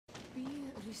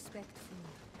respectful.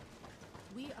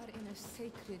 We are in a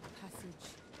sacred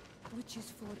passage, which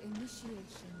is for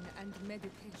initiation and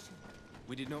meditation.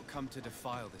 We did not come to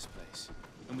defile this place,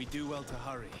 and we do well to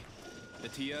hurry. The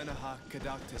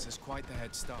KillerHawk91 has quite the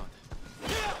head start.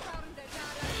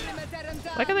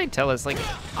 Like how they tell us, like,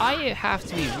 I have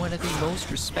to be one of the most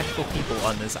respectful people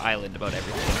on this island about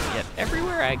everything, yet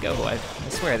everywhere I go, I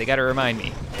swear, they gotta remind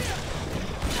me.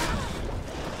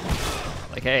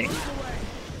 Like, hey,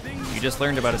 you just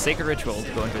learned about a sacred ritual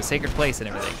to go into a sacred place and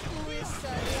everything.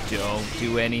 Don't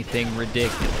do anything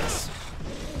ridiculous.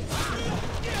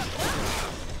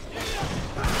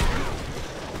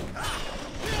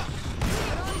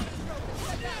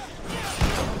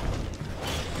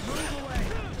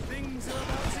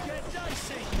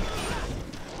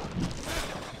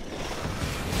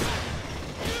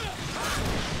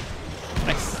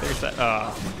 Nice, there's that.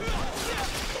 How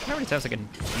many times I can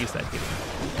use that dude?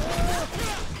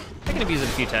 I can abuse it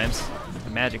a few times.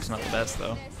 The magic's not the best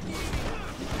though.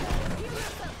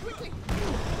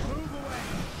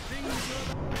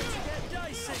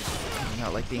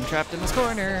 Not like being trapped in this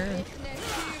corner.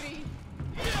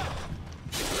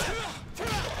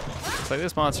 Looks like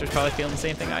this monster's probably feeling the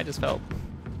same thing I just felt.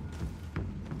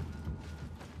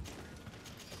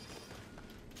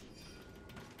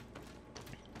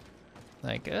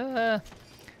 Like,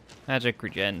 magic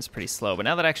regen's pretty slow, but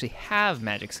now that I actually have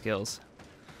magic skills,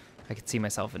 I could see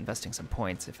myself investing some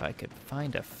points if I could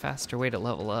find a faster way to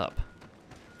level up.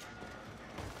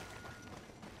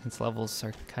 Since levels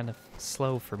are kind of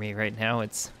slow for me right now, I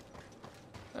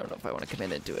don't know if I want to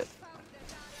commit into it.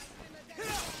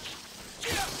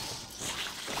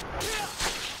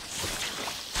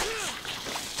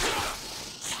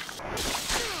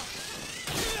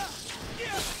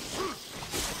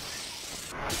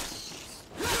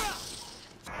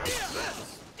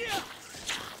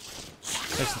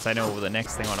 Since I know the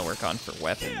next thing I want to work on for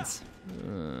weapons.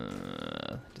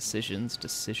 Decisions.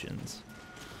 Is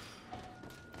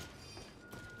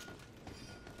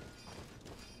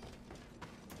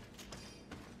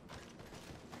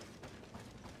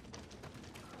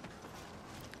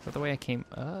that the way I came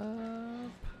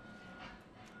up?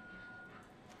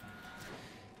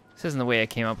 This isn't the way I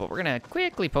came up, but we're gonna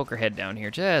quickly poke our head down here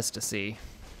just to see.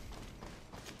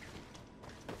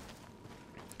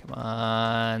 Come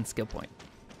on, skill point.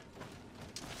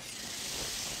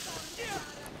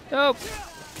 Nope.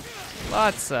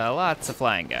 Lots of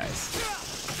flying guys.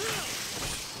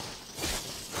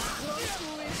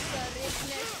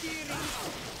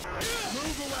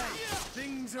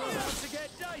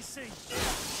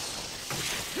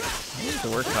 I need to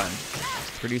work on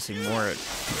producing more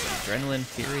adrenaline,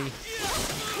 fury.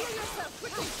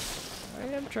 I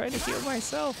am trying to heal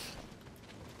myself.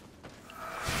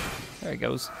 There it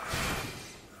goes.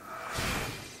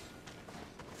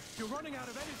 You're running out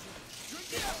of energy.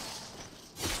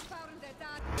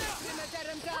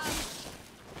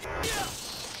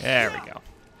 There we go.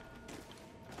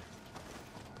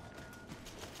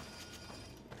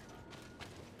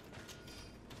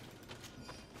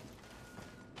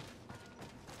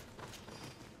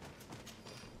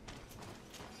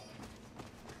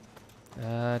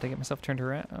 Did I get myself turned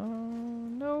around? Oh,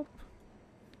 nope.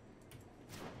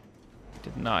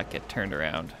 Did not get turned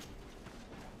around.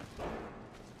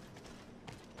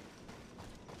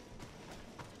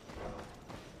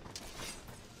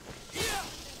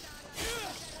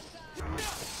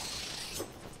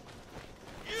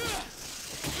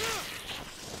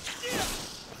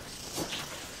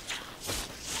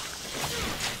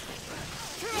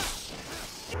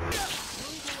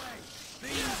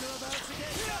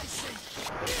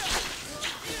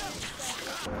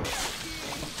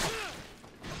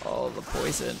 All the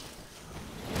poison.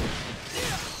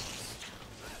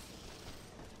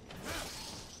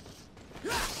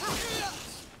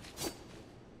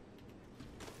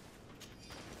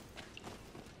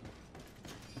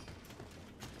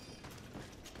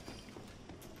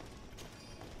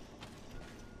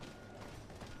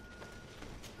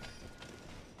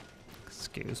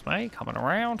 Excuse me, coming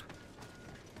around.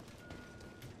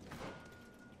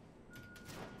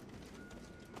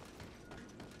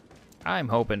 I'm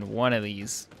hoping one of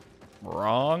these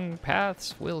wrong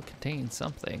paths will contain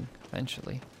something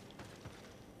eventually.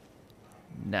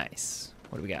 Nice.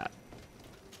 What do we got?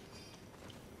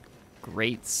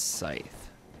 Great Scythe.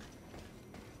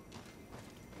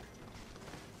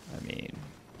 I mean,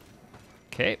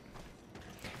 okay.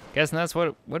 Guessing that's what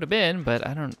it would have been, but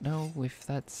I don't know if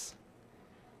that's...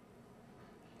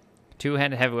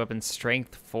 Two-handed heavy weapon,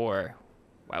 strength 4.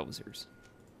 Wowzers.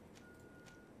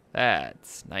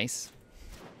 That's nice.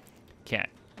 Can't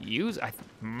use... I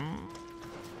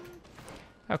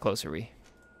How close are we?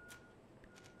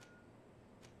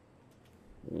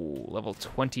 Ooh, level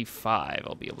 25.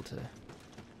 I'll be able to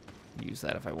use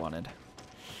that if I wanted.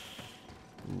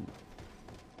 Ooh.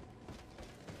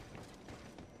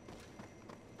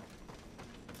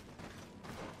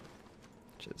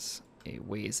 Which is a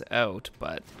ways out,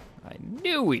 but I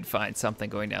knew we'd find something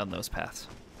going down those paths.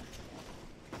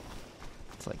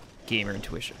 It's like gamer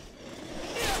intuition.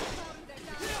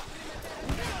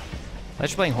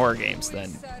 Unless you're playing horror games,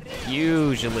 then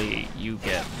usually you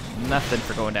get nothing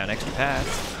for going down extra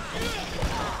paths.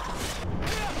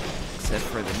 Except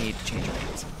for the need to change your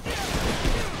hands.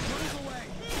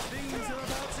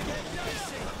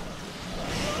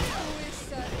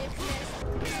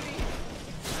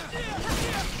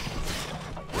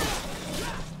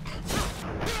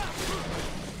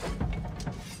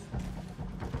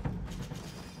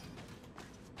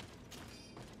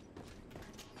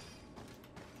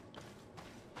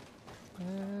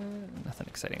 Nothing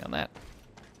exciting on that.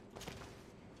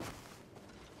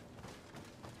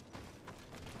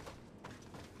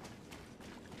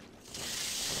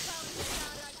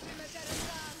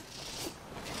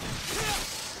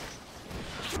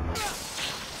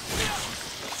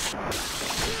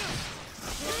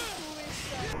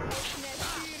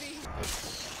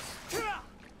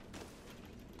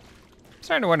 I'm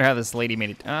starting to wonder how this lady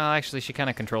made it. Actually, she kind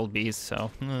of controlled bees,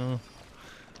 so. I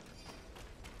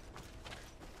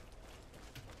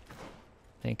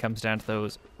think it comes down to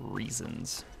those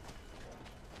reasons.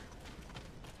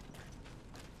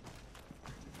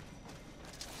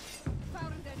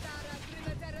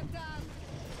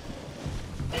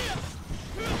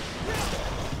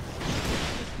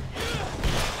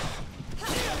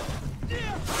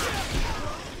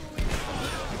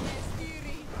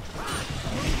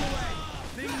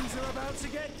 To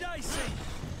get dicey.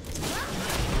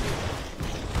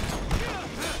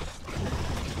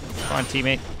 Come on,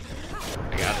 teammate.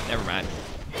 I got it. Never mind.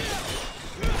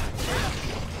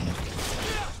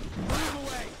 Move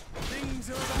away. Things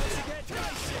are about to get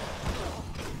dicey.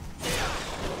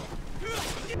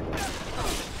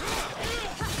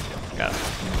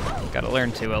 Gotta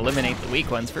learn to eliminate the weak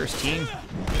ones first, team.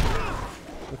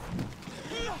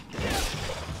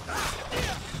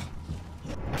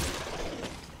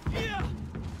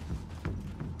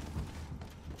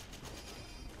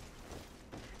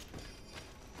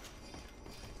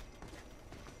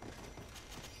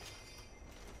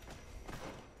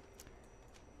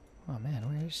 Oh man,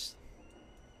 where's...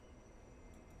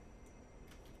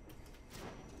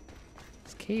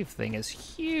 This cave thing is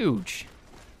huge.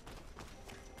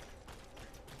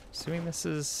 Assuming this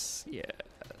is... yeah.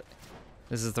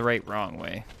 This is the wrong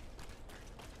way.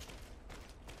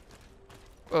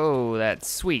 Oh, that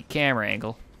sweet camera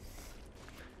angle.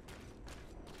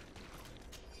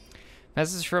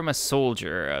 Message from a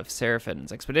soldier of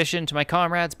Seraphin's expedition to my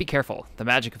comrades. Be careful. The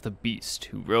magic of the beast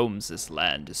who roams this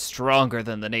land is stronger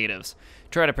than the natives.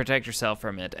 Try to protect yourself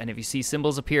from it, and if you see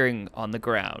symbols appearing on the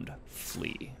ground,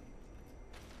 flee.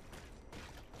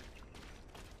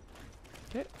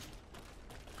 Okay.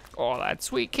 Oh, that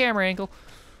sweet camera angle.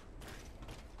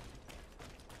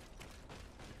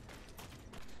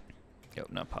 Yo,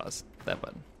 not pause. That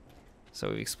button.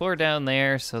 So we explored down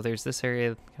there, so there's this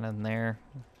area kind of in there.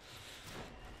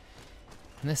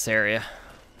 In this area.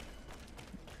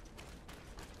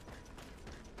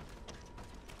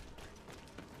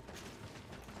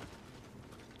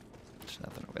 There's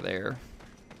nothing over there.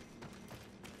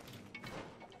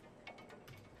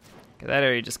 Okay, that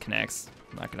area just connects.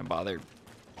 I'm not gonna bother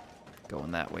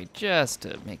going that way just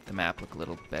to make the map look a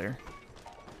little better.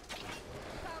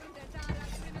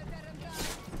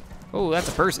 Oh, that's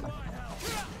a person.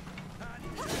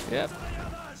 Yep.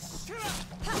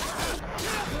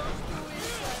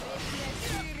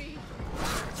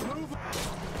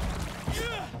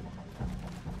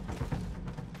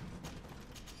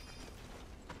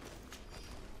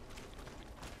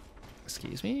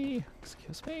 Excuse me.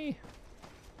 Excuse me.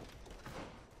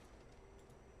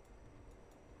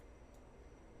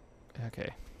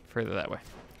 Okay, further that way.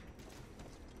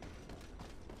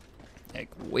 Like,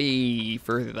 way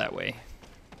further that way.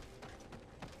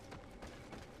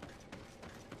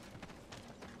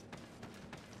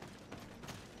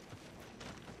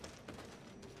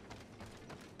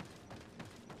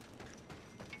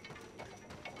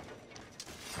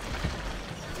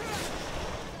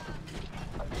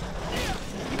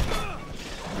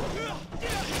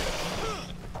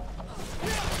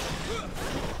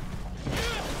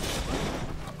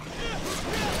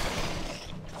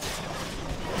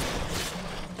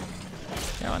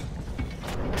 Come on.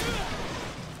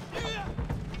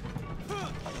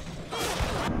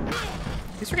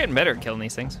 getting better at killing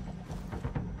these things.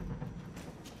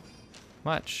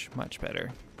 Much, much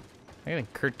better. I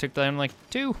think Kurt took down like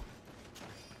 2.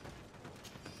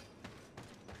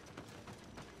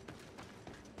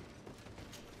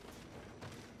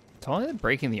 It's only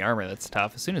breaking the armor that's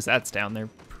tough. As soon as that's down, they're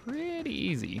pretty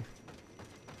easy.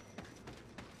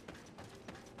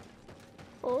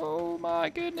 Oh my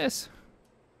goodness.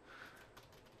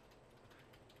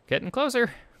 Getting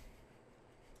closer.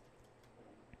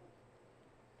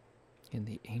 In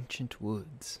the ancient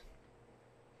woods.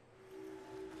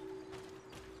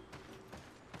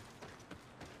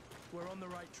 We're on the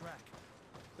right track.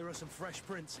 There are some fresh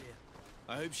prints here.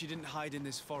 I hope she didn't hide in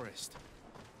this forest.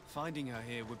 Finding her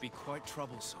here would be quite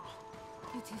troublesome.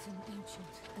 It is an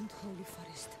ancient and holy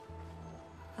forest.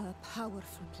 A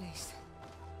powerful place.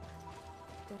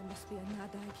 There must be a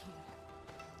Nadag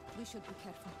here. We should be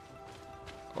careful.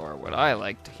 Or what I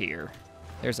like to hear,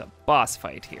 there's a boss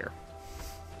fight here.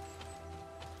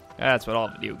 That's what all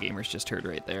video gamers just heard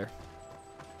right there.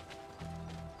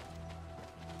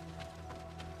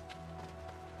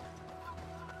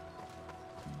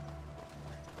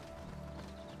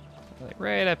 Like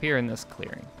right up here in this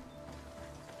clearing.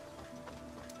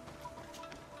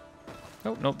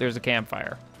 Oh, nope, there's a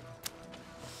campfire.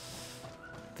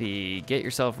 Get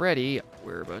yourself ready.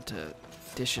 We're about to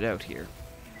dish it out here.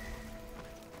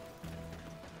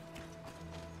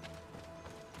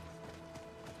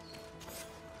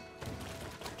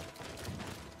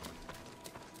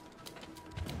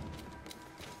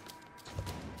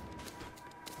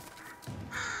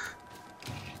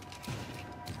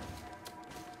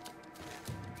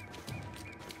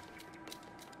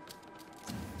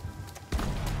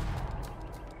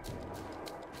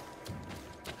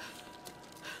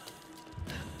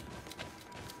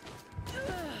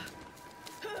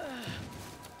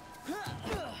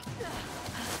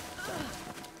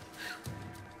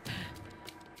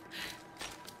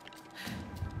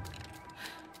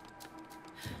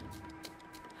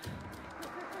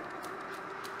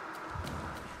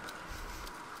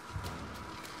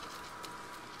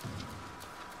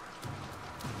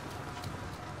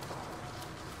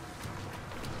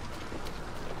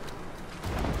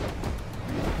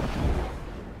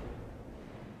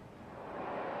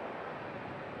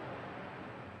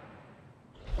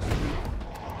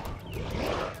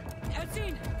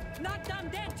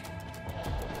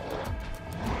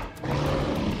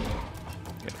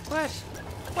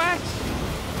 What?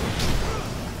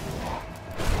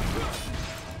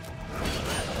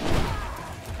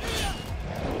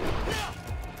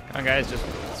 Come on, guys, just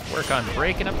let's work on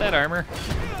breaking up that armor.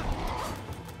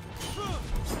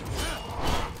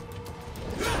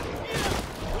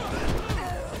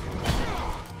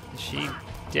 Is she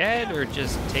dead or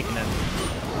just taking a...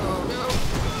 Oh, no.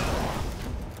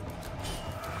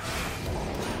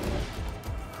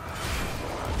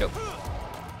 Nope.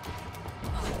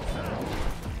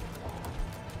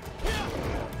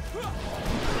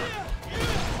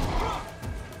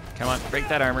 Come on, break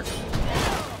that armor.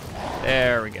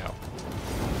 There we go.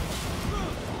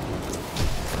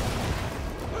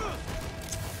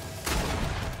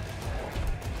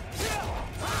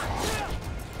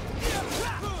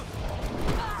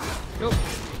 Nope.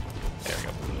 There we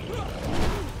go.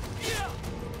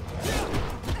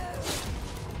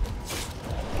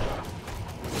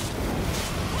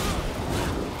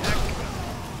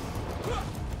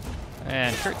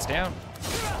 And Kurt's down.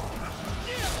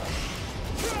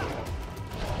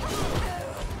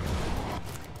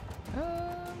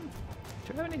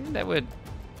 Do I have anything that would...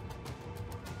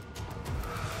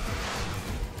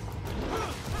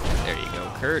 There you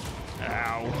go, Kurt.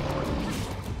 Ow.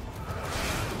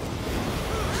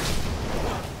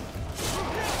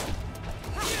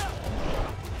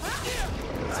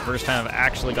 It's the first time I've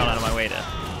actually gone out of my way to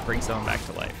bring someone back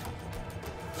to life.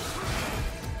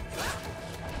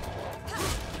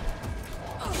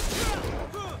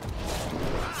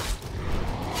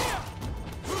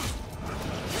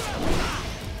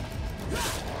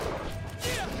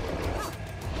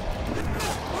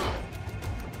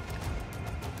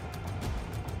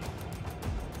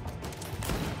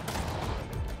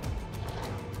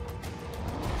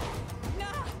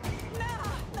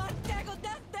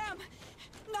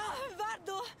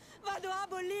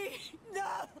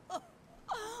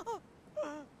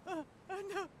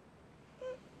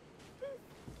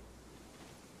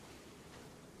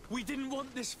 We didn't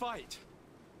want this fight.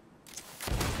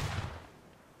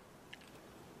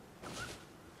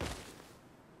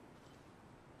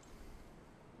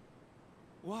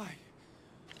 Why?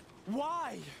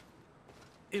 Why?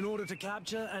 In order to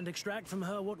capture and extract from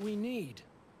her what we need.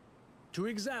 To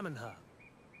examine her,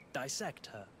 dissect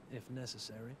her, if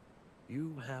necessary.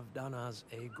 You have done us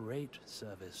a great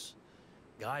service,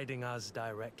 guiding us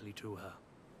directly to her.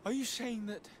 Are you saying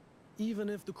that... Even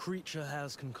if the creature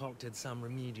has concocted some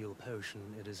remedial potion,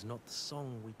 it is not the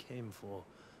song we came for,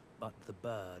 but the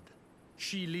bird.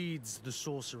 She leads the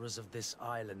sorcerers of this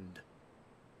island.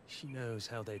 She knows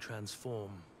how they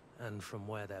transform, and from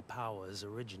where their powers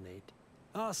originate.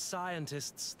 Our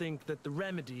scientists think that the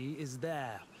remedy is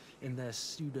there, in their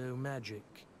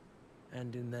pseudo-magic,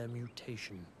 and in their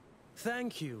mutation.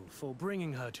 Thank you for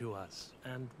bringing her to us,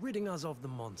 and ridding us of the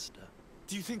monster.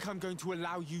 Do you think I'm going to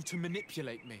allow you to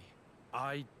manipulate me?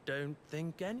 I don't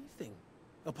think anything.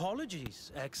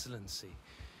 Apologies, Excellency.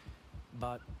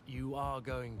 But you are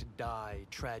going to die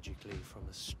tragically from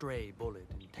a stray bullet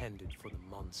intended for the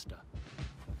monster.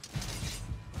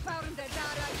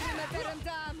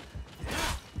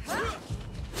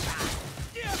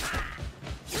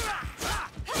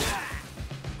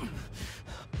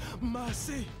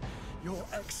 Mercy, Your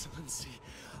Excellency,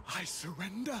 I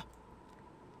surrender.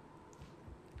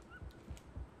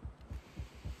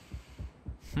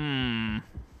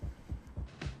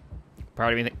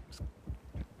 Part of me thinks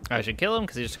I should kill him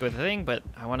because he just took away the thing, but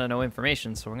I want to know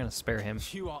information, so we're going to spare him.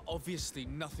 You are obviously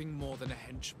nothing more than a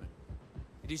henchman.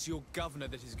 It is your governor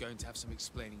that is going to have some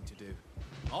explaining to do.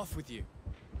 Off with you,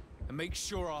 and make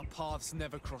sure our paths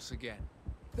never cross again.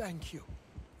 Thank you,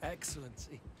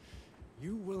 Excellency.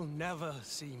 You will never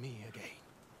see me again.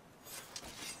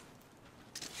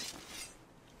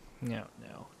 No,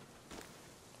 no.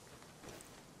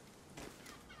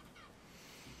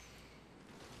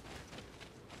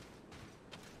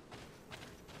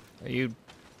 Are you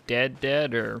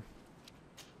dead, or?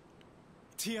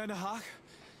 KillerHawk?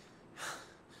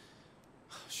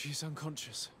 She's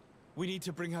unconscious. We need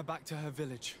to bring her back to her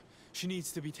village. She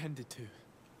needs to be tended to.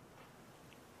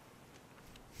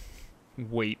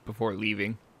 Wait before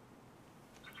leaving.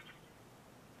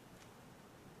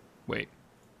 Wait.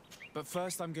 But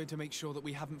first I'm going to make sure that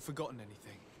we haven't forgotten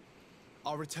anything.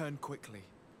 I'll return quickly.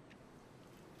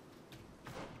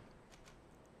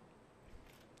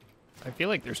 I feel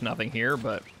like there's nothing here,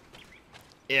 but...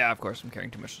 Yeah, of course, I'm carrying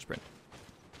too much to sprint.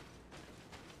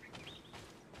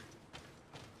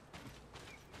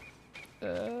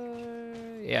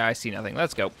 Yeah, I see nothing.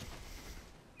 Let's go.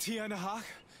 KillerHawk?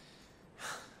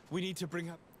 We need to bring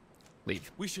up...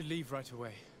 Leave. We should leave right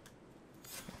away.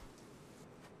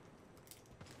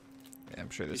 Yeah, I'm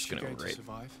sure this is going to go great.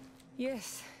 Survive?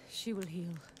 Yes, she will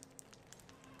heal.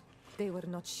 They were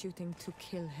not shooting to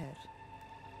kill her.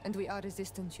 And we are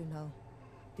resistant, you know.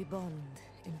 The bond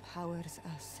empowers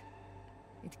us.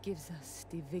 It gives us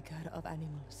the vigor of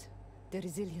animals, the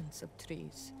resilience of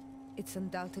trees. It's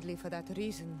undoubtedly for that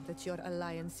reason that your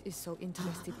alliance is so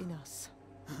interested in us.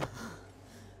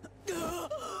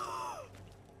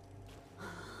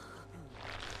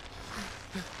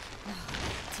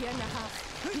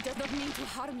 KillerHawk, he does not mean to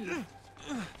harm you.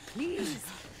 Please,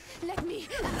 let me...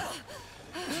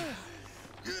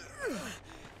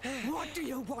 What do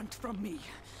you want from me,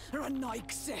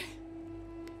 Ranaikse?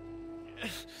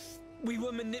 We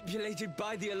were manipulated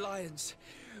by the Alliance.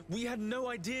 We had no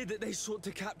idea that they sought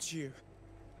to capture you.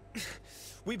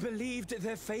 We believed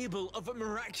their fable of a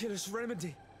miraculous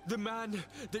remedy. The man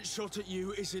that shot at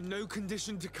you is in no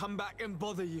condition to come back and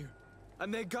bother you.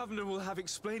 And their governor will have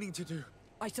explaining to do.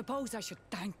 I suppose I should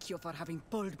thank you for having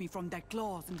pulled me from their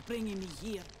claws and bringing me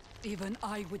here. Even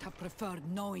I would have preferred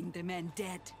knowing the men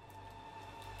dead.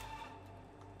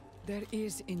 There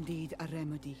is indeed a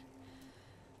remedy.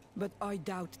 But I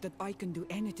doubt that I can do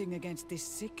anything against this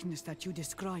sickness that you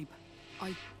describe.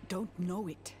 I don't know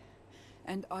it.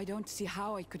 And I don't see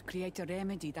how I could create a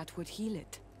remedy that would heal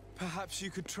it. Perhaps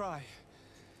you could try.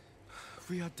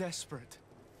 We are desperate.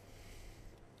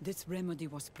 This remedy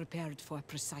was prepared for a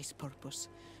precise purpose.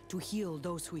 To heal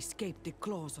those who escaped the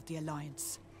claws of the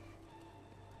Alliance.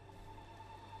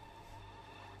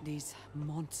 These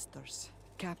monsters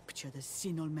capture the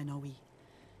Sinol Menawi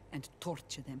and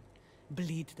torture them,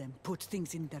 bleed them, put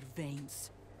things in their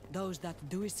veins. Those that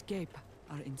do escape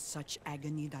are in such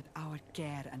agony that our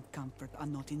care and comfort are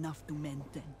not enough to mend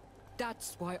them.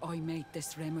 That's why I made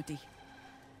this remedy.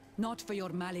 Not for your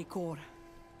Malikor.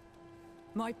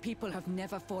 My people have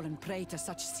never fallen prey to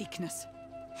such sickness.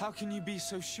 How can you be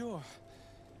so sure?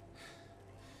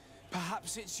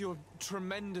 Perhaps it's your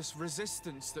tremendous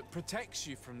resistance that protects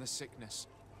you from the sickness.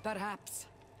 Perhaps.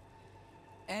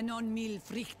 Enon mil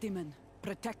frictimen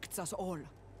protects us all.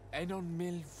 Enon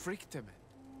mil frictimen?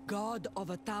 God of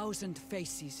 1,000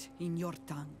 faces in your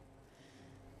tongue.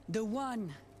 The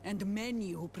one and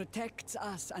many who protects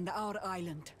us and our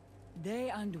island. They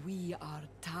and we are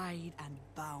tied and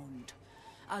bound.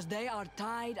 as they are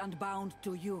tied and bound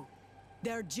to you.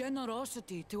 Their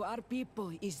generosity to our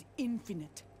people is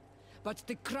infinite, but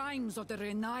the crimes of the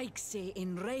Renaigse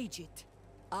enrage it.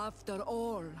 After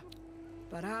all,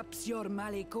 perhaps your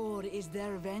Malikor is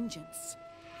their vengeance.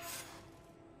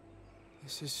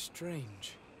 This is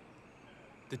strange.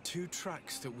 The two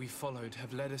tracks that we followed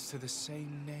have led us to the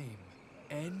same name.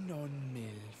 Enon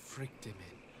Mil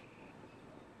Frictimin.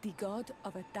 The god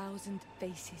of 1,000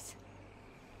 faces.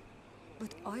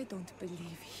 But I don't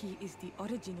believe he is the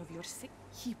origin of your sick.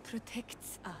 He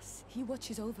protects us. He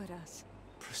watches over us.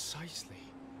 Precisely.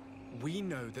 We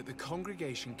know that the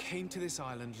congregation came to this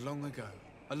island long ago.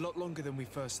 A lot longer than we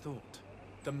first thought.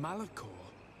 The Malachor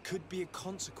could be a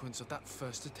consequence of that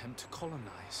first attempt to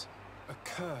colonize. A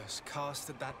curse cast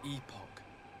at that epoch,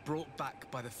 brought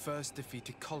back by the first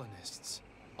defeated colonists.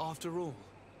 After all,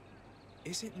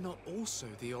 is it not also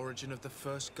the origin of the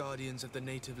first guardians of the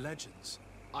native legends?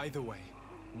 Either way,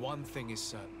 one thing is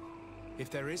certain. If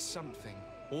there is something,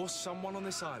 or someone on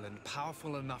this island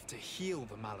powerful enough to heal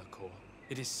the Malachor,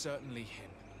 it is certainly him.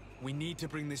 We need to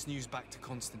bring this news back to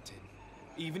Constantine.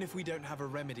 Even if we don't have a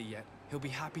remedy yet, he'll be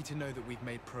happy to know that we've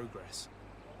made progress.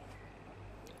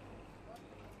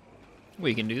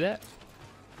 We can do that.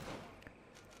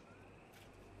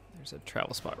 There's a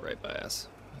travel spot right by us.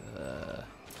 I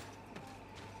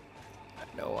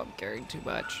know I'm carrying too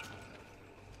much.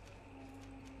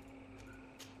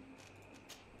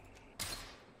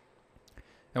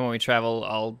 And when we travel,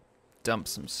 I'll dump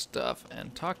some stuff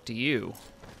and talk to you.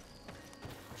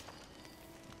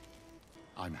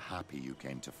 I'm happy you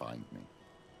came to find me.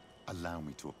 Allow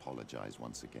me to apologize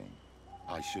once again.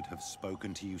 I should have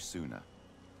spoken to you sooner,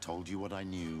 told you what I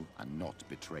knew, and not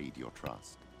betrayed your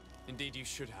trust. Indeed, you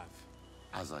should have.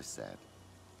 As I said,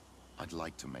 I'd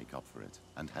like to make up for it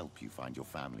and help you find your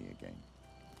family again.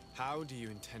 How do you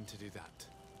intend to do that?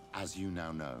 As you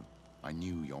now know, I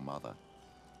knew your mother.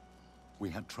 We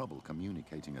had trouble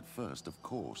communicating at first, of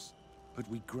course, but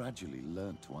we gradually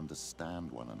learned to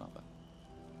understand one another.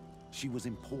 She was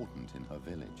important in her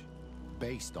village.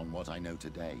 Based on what I know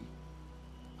today,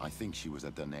 I think she was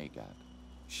a Donegad.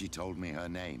 She told me her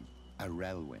name,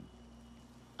 Arelwyn,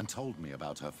 and told me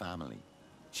about her family.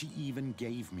 She even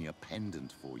gave me a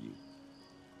pendant for you.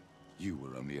 You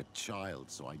were only a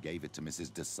child, so I gave it to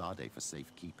Mrs. de Sade for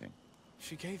safekeeping.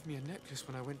 She gave me a necklace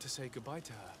when I went to say goodbye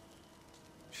to her.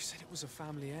 She said it was a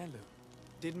family heirloom.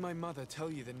 Did my mother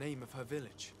tell you the name of her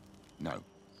village? No.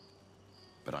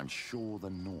 But I'm sure the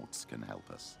Norts can help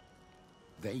us.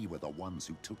 They were the ones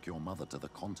who took your mother to the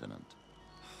continent.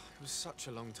 It was such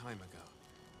a long time ago.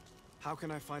 How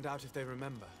can I find out if they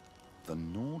remember? The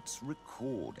Norts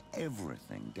record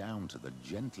everything down to the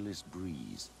gentlest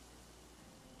breeze.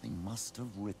 They must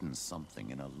have written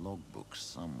something in a logbook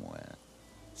somewhere.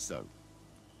 So,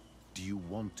 do you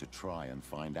want to try and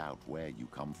find out where you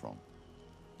come from?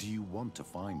 Do you want to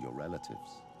find your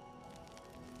relatives?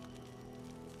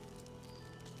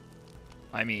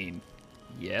 I mean,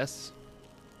 yes.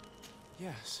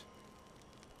 Yes.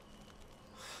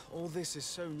 All this is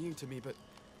so new to me, but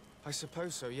I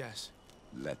suppose so, yes.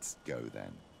 Let's go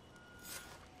then.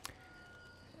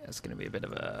 It's gonna be a bit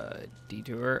of a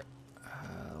detour.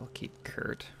 I'll keep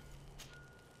Kurt.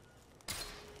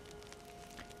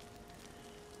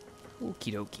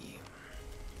 Okie dokie.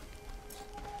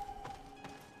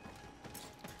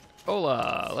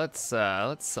 Hola, let's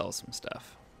sell some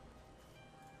stuff.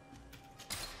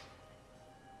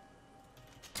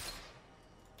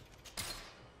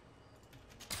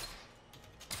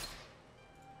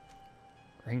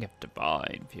 Ring of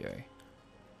Divine Fury.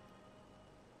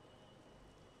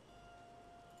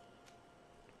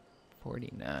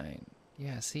 $49.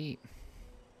 Yeah, see.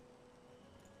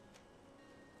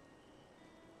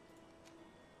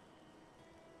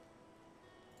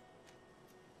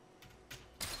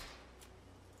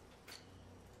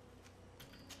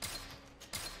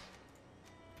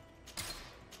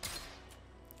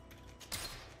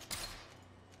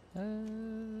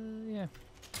 Yeah.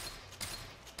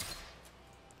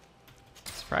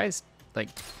 Surprised, like,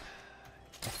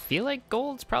 I feel like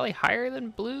gold's probably higher than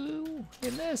blue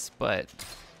in this, but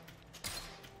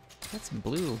got some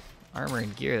blue armor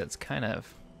and gear that's kind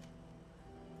of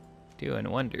doing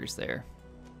wonders there.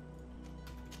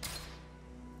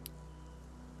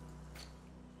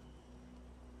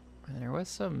 And there was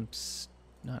some,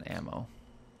 not ammo.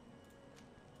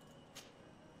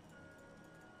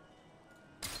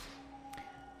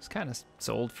 It's kind of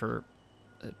sold for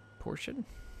a portion.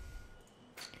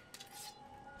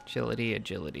 Agility,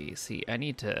 agility. See, I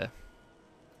need to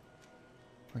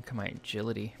work on my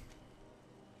agility.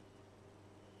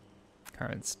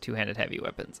 Carmen's two-handed heavy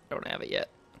weapons. I don't have it yet.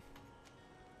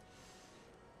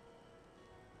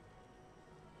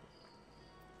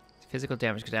 Physical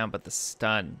damage go down, but the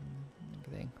stun.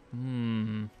 Everything.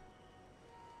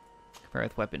 Compare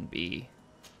with weapon B.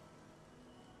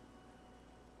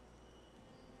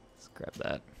 Let's grab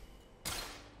that.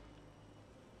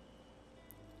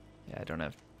 Yeah, I don't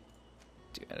have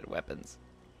 2 added weapons.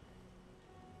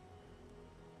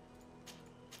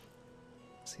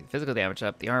 See, the physical damage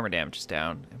up, the armor damage is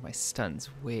down, and my stun's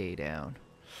way down.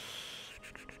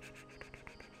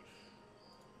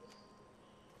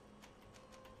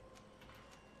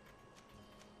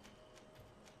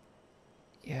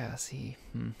 Yeah, see.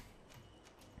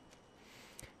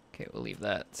 Okay, we'll leave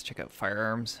that. Let's check out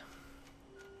firearms.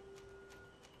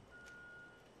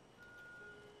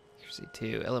 Accuracy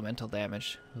 2, elemental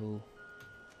damage. Ooh.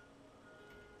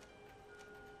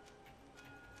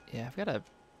 Yeah, I've got a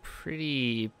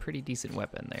pretty decent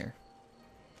weapon there.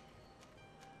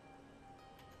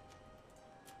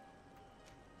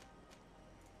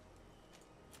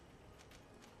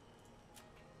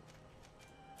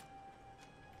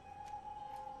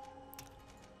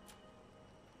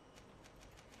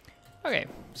 Okay,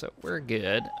 so we're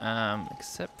good,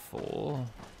 except for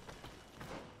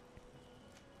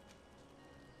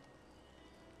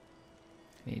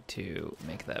I need to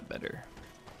make that better.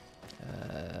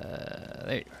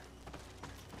 There you are.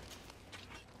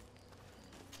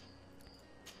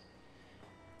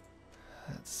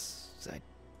 I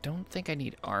don't think I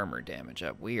need armor damage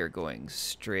up. We are going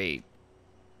straight.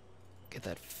 Get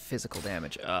that physical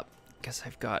damage up. Guess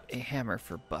I've got a hammer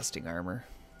for busting armor.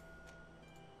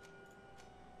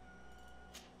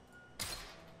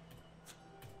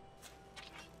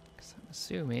 Because I'm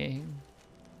assuming.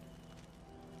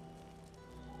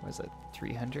 Was it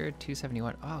 300?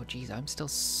 271? Oh, geez, I'm still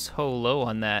so low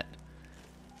on that.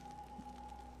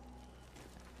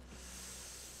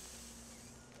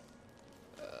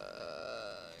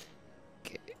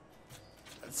 Okay.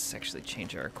 Let's actually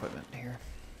change our equipment here.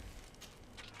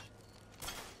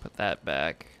 Put that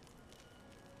back.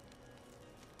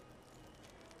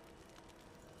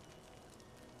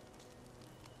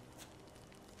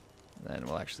 Then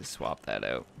we'll actually swap that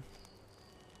out.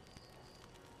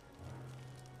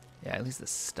 Yeah, at least the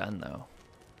stun, though.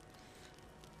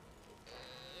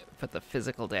 Put the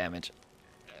physical damage.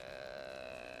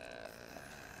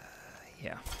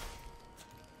 Yeah.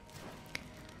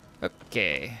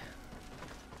 Okay.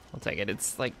 We'll take it.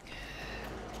 It's like...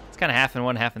 It's kind of half in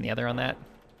one, half in the other on that.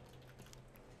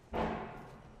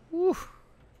 Woo.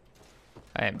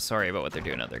 I am sorry about what they're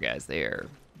doing, other guys. They are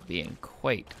being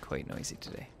quite noisy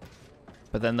today.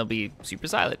 But then they'll be super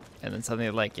silent. And then suddenly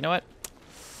they're like, you know what?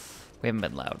 We haven't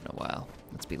been loud in a while.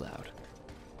 Let's be loud.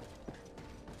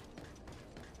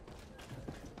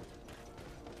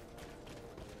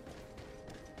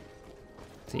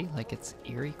 See, like it's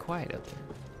eerie quiet out there.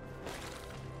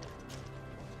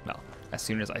 Well, as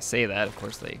soon as I say that, of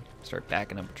course they start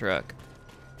backing up a truck.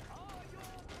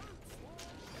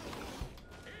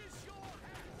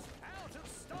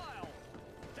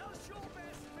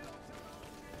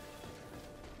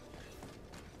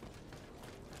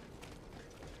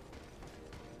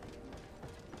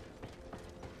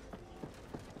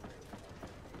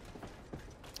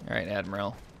 All right,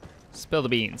 Admiral, spill the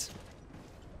beans.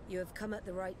 You have come at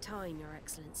the right time, Your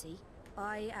Excellency.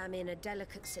 I am in a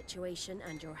delicate situation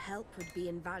and your help would be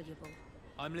invaluable.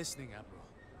 I'm listening, Admiral.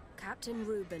 Captain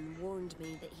Reuben warned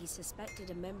me that he suspected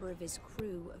a member of his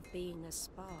crew of being a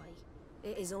spy.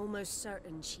 It is almost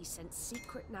certain she sent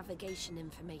secret navigation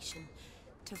information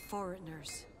to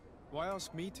foreigners. Why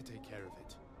ask me to take care of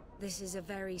it? This is a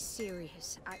very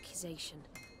serious accusation.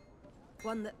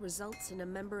 One that results in a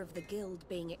member of the guild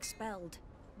being expelled.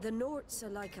 The Norts are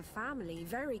like a family,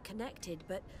 very connected,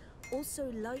 but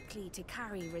also likely to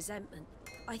carry resentment.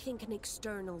 I think an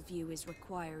external view is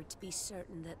required to be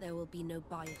certain that there will be no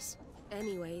bias.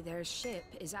 Anyway, their ship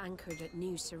is anchored at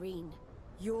New Serene.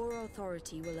 Your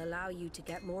authority will allow you to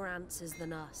get more answers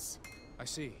than us. I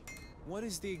see. What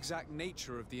is the exact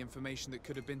nature of the information that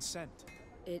could have been sent?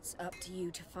 It's up to you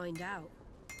to find out.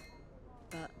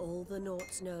 But all the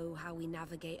Norts know how we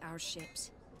navigate our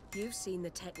ships. You've seen the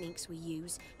techniques we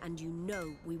use, and you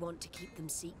know we want to keep them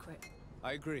secret.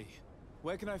 I agree.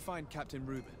 Where can I find Captain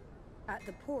Reuben? At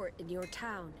the port in your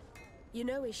town. You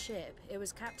know his ship. It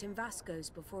was Captain Vasco's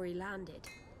before he landed.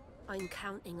 I'm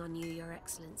counting on you, Your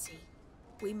Excellency.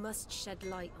 We must shed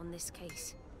light on this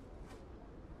case.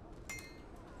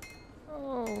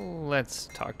 Oh, let's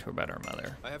talk to her about our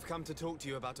mother. I have come to talk to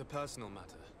you about a personal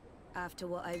matter. After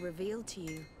what I revealed to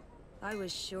you, I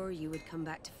was sure you would come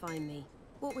back to find me.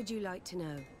 What would you like to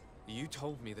know? You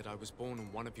told me that I was born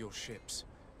on one of your ships.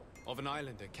 Of an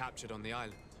islander captured on the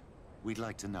island. We'd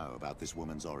like to know about this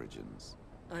woman's origins.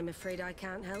 I'm afraid I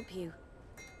can't help you.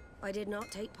 I did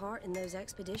not take part in those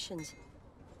expeditions.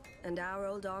 And our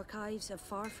old archives are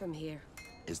far from here.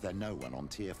 Is there no one on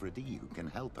Tier 3D who can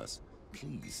help us?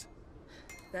 Please.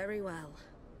 Very well.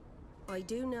 I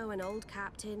do know an old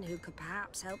captain who could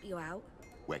perhaps help you out.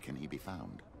 Where can he be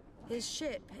found? His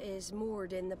ship is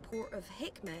moored in the port of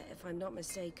Hikmet, if I'm not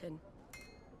mistaken.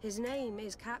 His name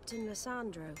is Captain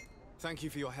Lissandro. Thank you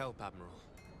for your help, Admiral.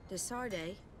 De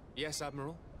Sardet? Yes,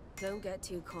 Admiral? Don't get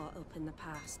too caught up in the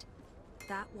past.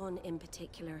 That one in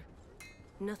particular.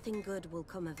 Nothing good will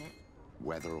come of it.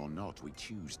 Whether or not we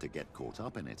choose to get caught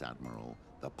up in it, Admiral,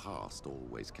 the past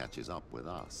always catches up with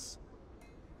us.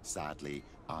 Sadly,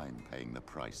 I'm paying the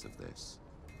price of this.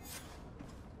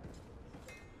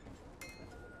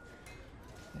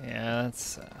 Yeah,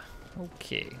 that's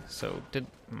okay. So did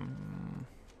we'll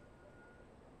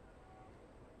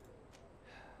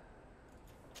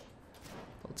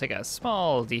take a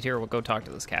small detour. We'll go talk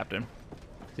to this captain.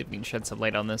 See if we can shed some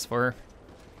light on this for her.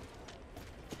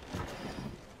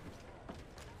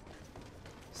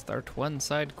 Start one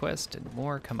side quest and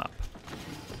more come up.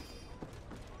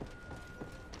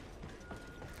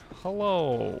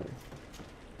 Hello.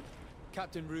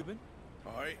 Captain Reuben?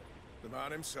 Aye, the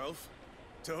man himself.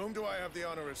 To whom do I have the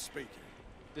honor of speaking?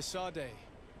 De Sardet,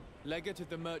 legate of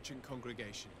the merchant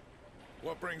congregation.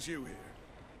 What brings you here?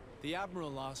 The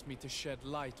Admiral asked me to shed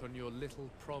light on your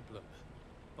little problem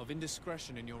of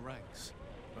indiscretion in your ranks.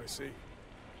 I see.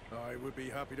 I would be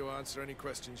happy to answer any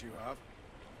questions you have.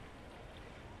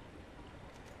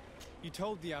 You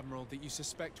told the Admiral that you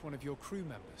suspect one of your crew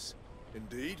members.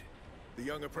 Indeed. The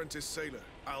young apprentice sailor,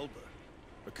 Alba.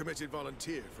 A committed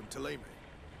volunteer from Ptolemy.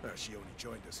 She only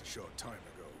joined us a short time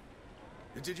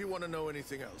ago. Did you want to know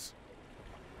anything else?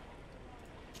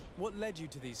 What led you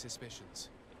to these suspicions?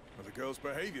 Well, the girl's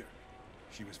behavior.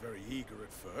 She was very eager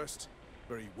at first,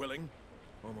 very willing,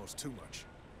 almost too much.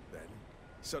 Then,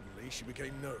 suddenly, she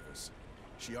became nervous.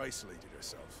 She isolated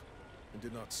herself and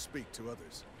did not speak to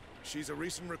others. She's a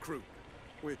recent recruit,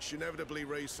 which inevitably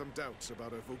raised some doubts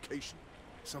about her vocation.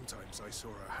 Sometimes I saw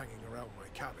her hanging around my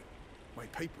cabin. My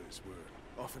papers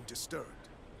were often disturbed.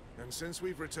 And since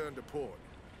we've returned to port,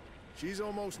 she's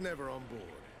almost never on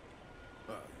board.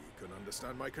 Well, you can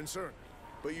understand my concern.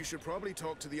 But you should probably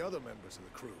talk to the other members of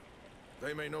the crew.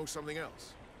 They may know something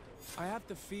else. I have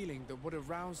the feeling that what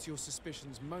aroused your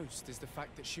suspicions most is the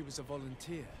fact that she was a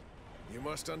volunteer. You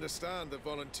must understand that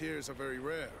volunteers are very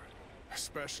rare,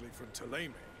 especially from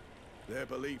Ptolemy. Their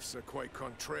beliefs are quite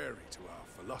contrary to our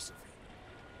philosophy.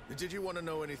 Did you want to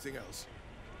know anything else?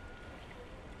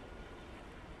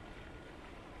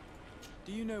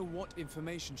 Do you know what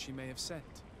information she may have sent?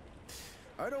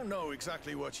 I don't know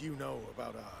exactly what you know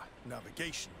about our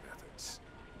navigation methods.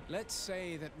 Let's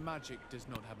say that magic does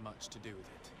not have much to do with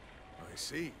it. I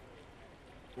see.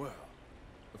 Well,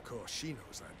 of course she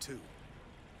knows that too.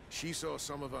 She saw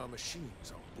some of our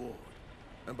machines on board.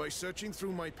 And by searching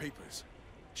through my papers,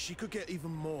 she could get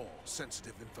even more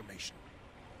sensitive information.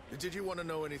 Did you want to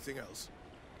know anything else?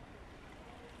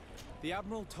 The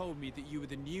Admiral told me that you were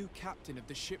the new captain of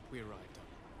the ship we arrived on.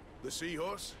 The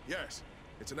Seahorse? Yes.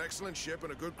 It's an excellent ship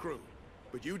and a good crew.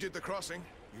 But you did the crossing.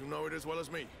 You know it as well as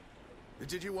me.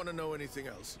 Did you want to know anything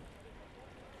else?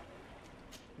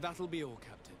 That'll be all,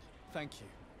 Captain. Thank you.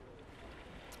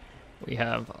 We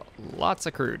have lots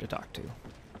of crew to talk to.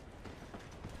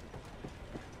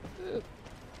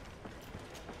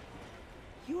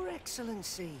 Your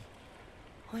Excellency,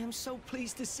 I am so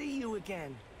pleased to see you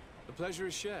again. The pleasure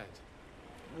is shared.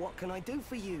 What can I do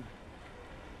for you?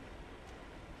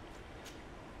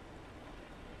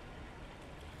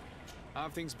 How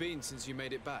have things been since you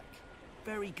made it back?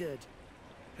 Very good.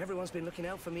 Everyone's been looking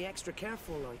out for me extra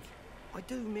careful, like. I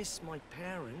do miss my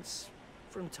parents,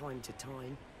 from time to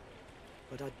time.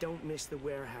 But I don't miss the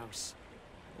warehouse,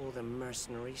 or the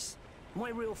mercenaries. My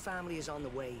real family is on the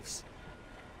waves.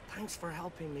 Thanks for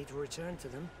helping me to return to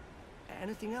them.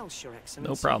 Anything else, Your Excellency?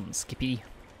 No problem, Skippy.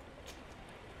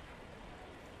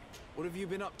 What have you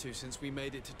been up to since we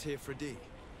made it to Tier 3D?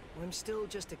 I'm still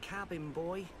just a cabin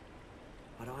boy.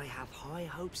 But I have high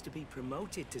hopes to be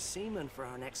promoted to seaman for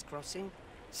our next crossing.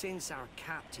 Since our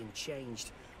captain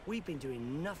changed, we've been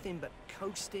doing nothing but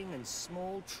coasting and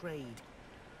small trade.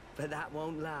 But that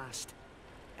won't last.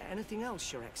 Anything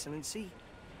else, Your Excellency?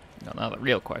 No, now the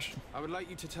real question. I would like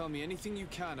you to tell me anything you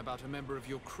can about a member of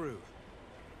your crew.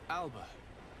 Alba.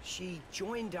 She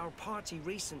joined our party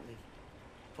recently,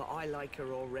 but I like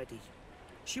her already.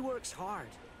 She works hard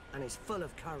and is full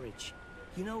of courage.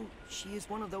 You know, she is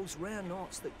one of those rare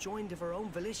naughts that joined of her own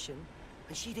volition,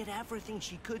 and she did everything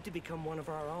she could to become one of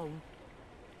our own.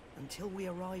 Until we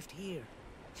arrived here.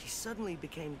 She suddenly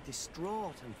became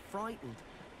distraught and frightened.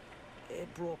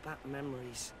 It brought back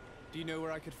memories. Do you know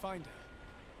where I could find her?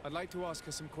 I'd like to ask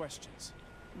her some questions.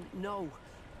 No,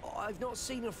 I've not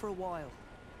seen her for a while.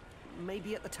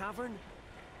 Maybe at the tavern?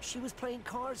 She was playing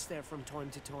cards there from time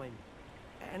to time.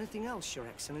 Anything else, Your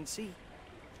Excellency?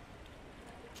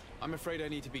 I'm afraid I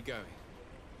need to be going.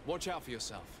 Watch out for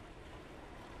yourself.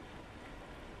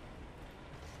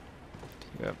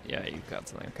 Yep, yeah, you got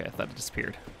something. Okay, I thought it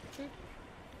disappeared.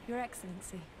 Your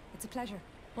Excellency, it's a pleasure.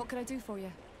 What can I do for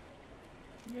you?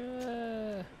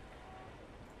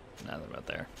 Nothing about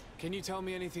there. Can you tell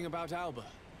me anything about Alba?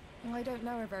 I don't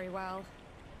know her very well.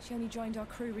 She only joined our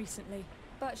crew recently.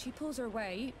 But she pulls her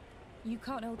weight. You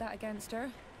can't hold that against her.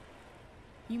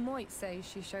 You might say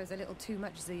she shows a little too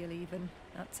much zeal even,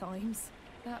 at times.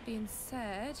 That being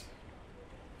said,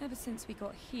 ever since we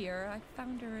got here, I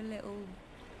found her a little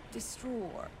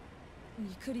distraught.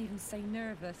 You could even say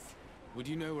nervous. Would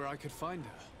you know where I could find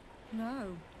her?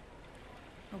 No,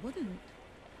 I wouldn't.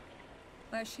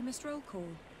 Where's she missed roll call?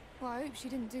 Well, I hope she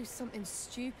didn't do something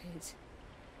stupid.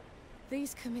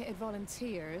 These committed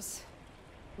volunteers,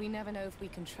 we never know if we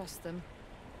can trust them.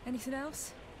 Anything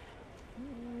else?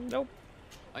 Nope.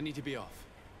 I need to be off.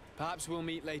 Perhaps we'll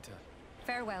meet later.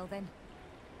 Farewell, then.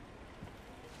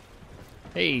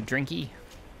 Hey, Drinky.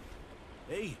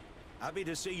 Hey, happy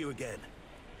to see you again.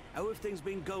 How have things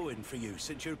been going for you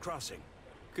since your crossing?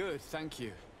 Good, thank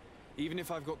you. Even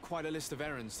if I've got quite a list of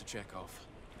errands to check off.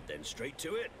 Then straight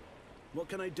to it. What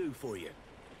can I do for you?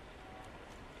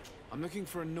 I'm looking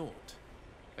for a Naut.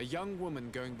 A young woman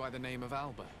going by the name of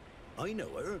Alba. I know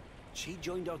her. She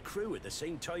joined our crew at the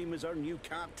same time as our new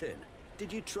captain.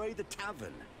 Did you try the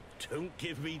tavern? Don't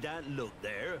give me that look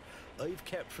there. I've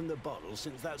kept from the bottle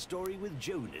since that story with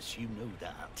Jonas, you know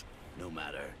that. No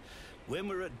matter. When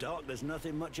we're at dock, there's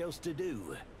nothing much else to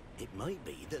do. It might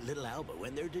be that little Alba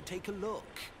went there to take a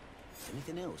look.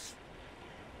 Anything else?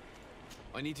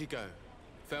 I need to go.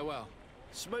 Farewell.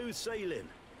 Smooth sailing.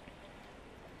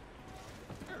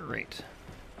 Great.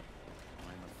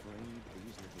 I'm afraid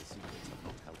these little secrets have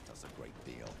not helped us a great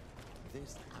deal.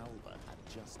 This Alba had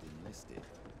just enlisted.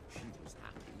 She was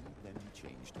happy, then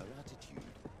changed her attitude.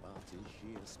 But is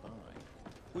she a spy?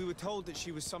 We were told that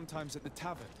she was sometimes at the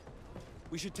tavern.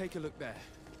 We should take a look there.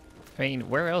 I mean,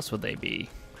 where else would they be?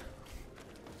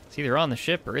 It's either on the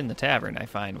ship or in the tavern, I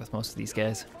find, with most of these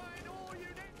guys.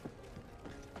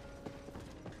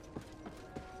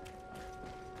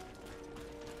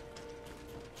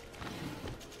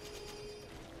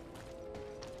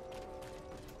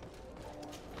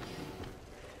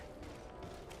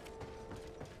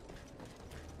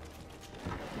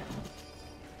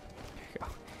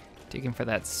 Digging for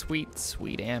that sweet,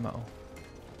 sweet ammo.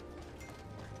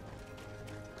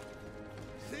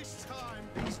 This time,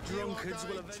 These drunkards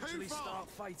will eventually start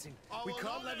fighting. We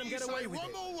can't let them get away with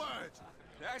it. One more word.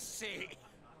 That's it.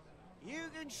 You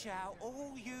can shout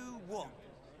all you want,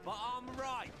 but I'm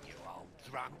right, you old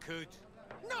drunkard.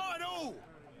 Not at all.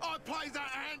 I played that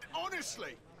hand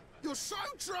honestly. You're so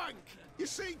drunk. You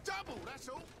see double, that's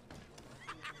all.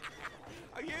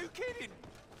 Are you kidding?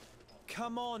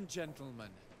 Come on, gentlemen.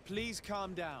 Please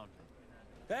calm down.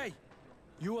 Hey,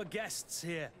 you are guests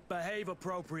here. Behave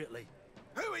appropriately.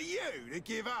 Who are you to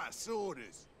give us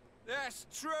orders? That's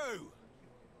true.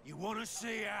 You want to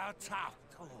see how tough?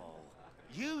 Oh,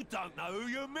 you don't know who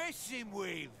you're messing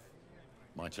with.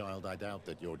 My child, I doubt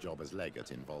that your job as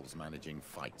legate involves managing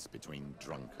fights between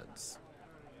drunkards.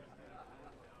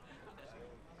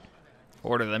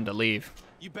 Order them to leave.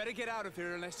 You better get out of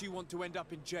here unless you want to end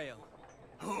up in jail.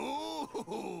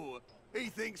 Ooh, he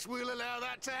thinks we'll allow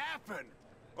that to happen.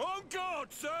 On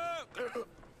guard, sir!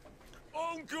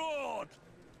 On guard!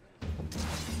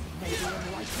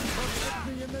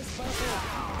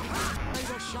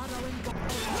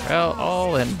 Well,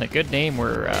 all in the good name,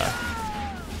 we're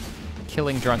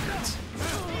killing drunkards.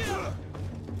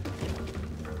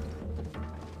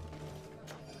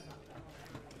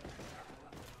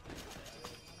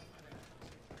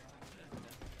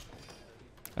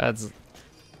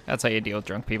 That's how you deal with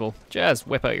drunk people. Just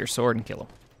whip out your sword and kill them.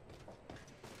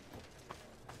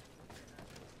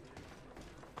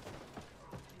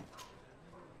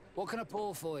 What can I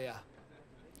pull for you?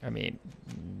 I mean,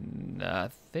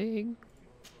 nothing.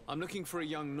 I'm looking for a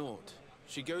young Naut.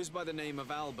 She goes by the name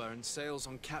of Alba and sails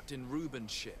on Captain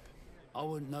Reuben's ship. I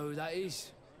wouldn't know who that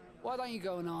is. Why don't you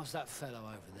go and ask that fellow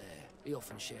over there? He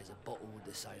often shares a bottle with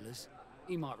the sailors.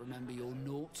 He might remember your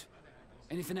Naut.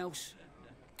 Anything else?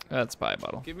 That's spy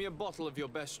bottle. Give me a bottle of your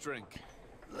best drink.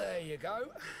 There you go.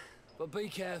 But be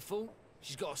careful.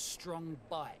 She's got a strong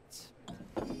bite.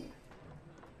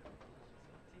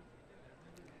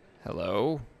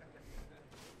 Hello?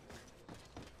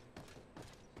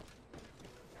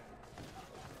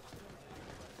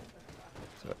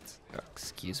 So it's,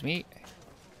 excuse me?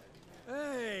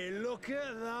 Hey, look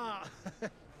at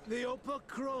that! The upper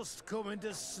crust coming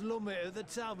to slum it at the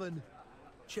tavern.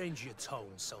 Change your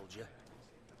tone, soldier.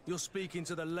 You're speaking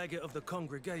to the legate of the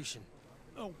congregation.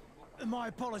 Oh, my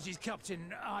apologies,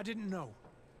 Captain. I didn't know.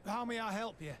 How may I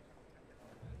help you?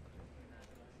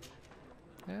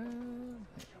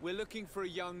 We're looking for a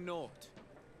young Naut.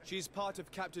 She's part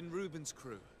of Captain Reuben's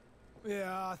crew.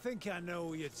 Yeah, I think I know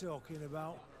what you're talking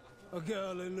about. A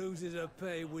girl who loses her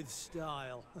pay with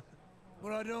style.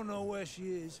 But I don't know where she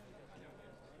is.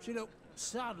 She looked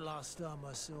sad last time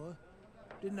I saw her.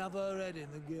 Didn't have her head in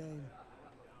the game.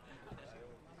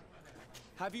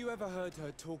 Have you ever heard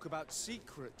her talk about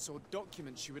secrets or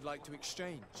documents she would like to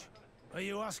exchange? Are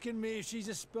you asking me if she's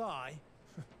a spy?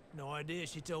 No idea,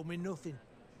 she told me nothing.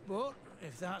 But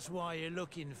if that's why you're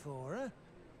looking for her,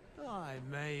 I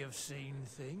may have seen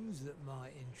things that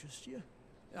might interest you.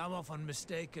 I'm often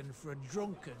mistaken for a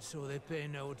drunkard, so they pay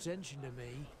no attention to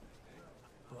me.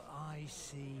 But I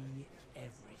see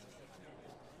everything.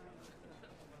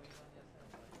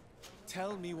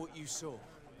 Tell me what you saw.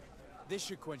 This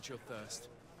should quench your thirst.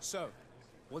 So,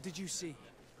 what did you see?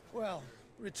 Well,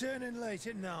 returning late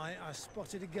at night, I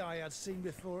spotted a guy I'd seen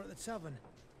before at the tavern.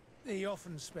 He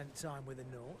often spent time with the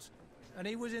Naut, and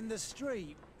he was in the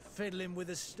street, fiddling with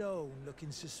a stone,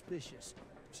 looking suspicious.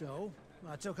 So,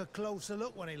 I took a closer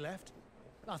look when he left.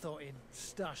 I thought he'd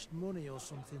stashed money or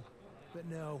something, but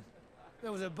no.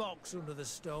 There was a box under the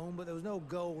stone, but there was no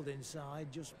gold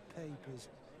inside, just papers.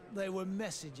 They were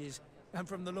messages, and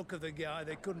from the look of the guy,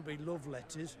 they couldn't be love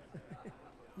letters.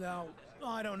 Now,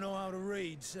 I don't know how to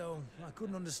read, so I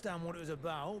couldn't understand what it was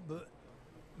about, but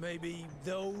maybe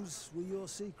those were your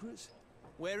secrets?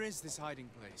 Where is this hiding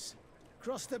place?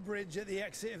 Cross the bridge at the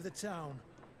exit of the town.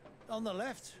 On the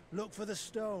left, look for the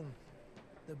stone.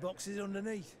 The box is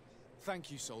underneath. Thank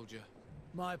you, soldier.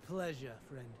 My pleasure,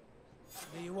 friend.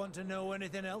 Do you want to know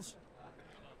anything else?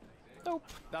 Nope.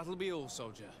 That'll be all,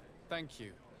 soldier. Thank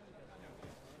you.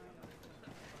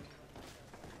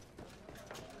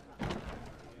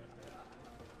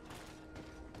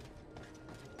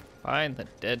 Find the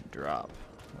dead drop.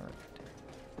 All right.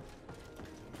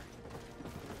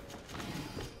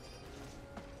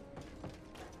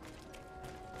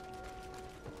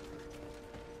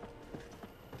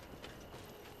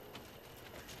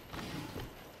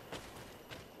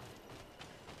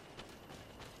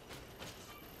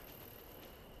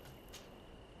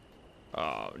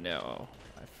 Oh no,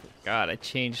 I forgot I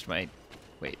changed my,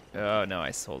 wait, oh no,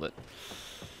 I sold it.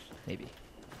 Maybe.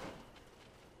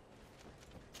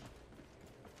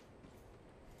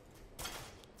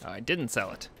 Oh, I didn't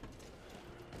sell it.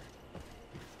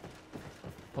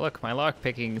 Look, my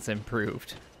lockpicking's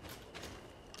improved.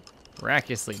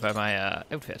 Miraculously by my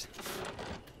outfit.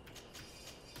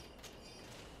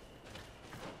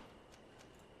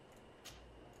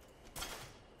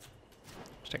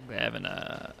 Check they haven't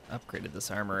upgraded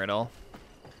this armor at all.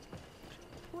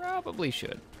 Probably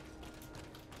should.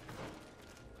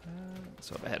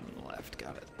 So up ahead on the left,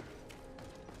 got it.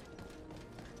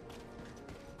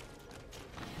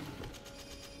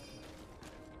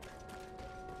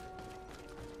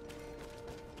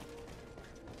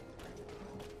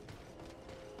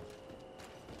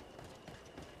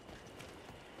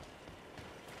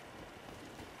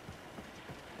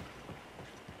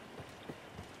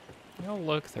 Oh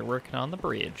look, they're working on the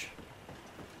bridge.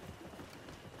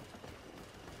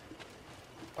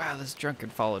 Wow, this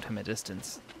drunkard followed him a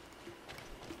distance.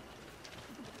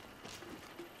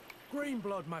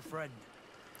 Greenblood, my friend.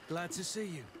 Glad to see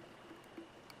you.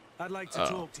 I'd like to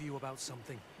talk to you about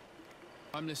something.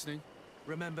 I'm listening.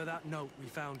 Remember that note we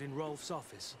found in Rolf's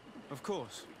office? Of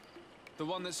course. The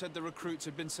one that said the recruits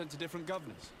had been sent to different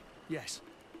governors? Yes.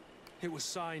 It was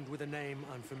signed with a name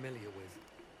I'm familiar with.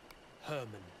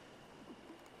 Herman.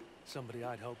 Somebody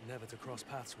I'd hoped never to cross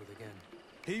paths with again.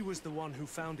 He was the one who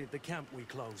founded the camp we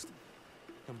closed.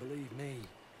 And believe me,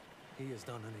 he has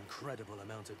done an incredible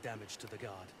amount of damage to the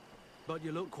guard. But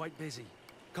you look quite busy.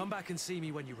 Come back and see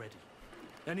me when you're ready.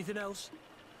 Anything else?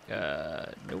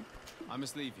 Nope. I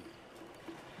must leave you.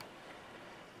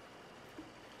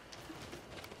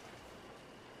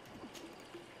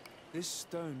 This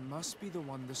stone must be the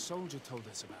one the soldier told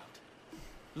us about.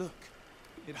 Look,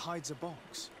 it hides a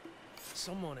box.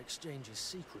 Someone exchanges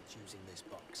secrets using this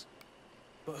box.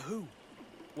 But who?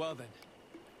 Well then,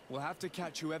 we'll have to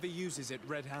catch whoever uses it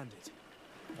red-handed.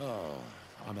 Oh,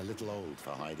 I'm a little old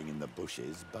for hiding in the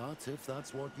bushes, but if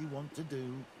that's what you want to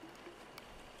do...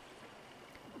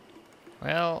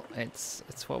 Well, it's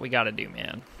what we gotta do,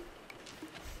 man.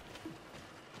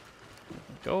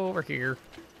 Go over here.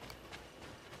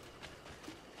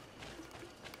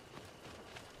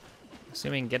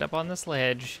 Assuming get up on this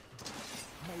ledge.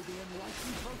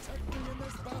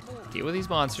 Deal with these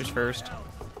monsters first.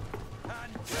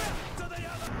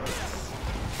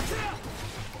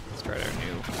 Let's try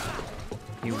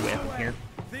our new weapon here.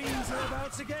 Things are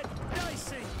about to get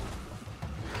dicey.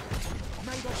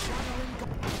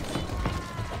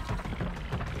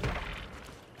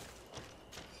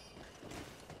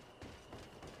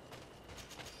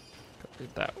 Do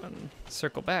that one.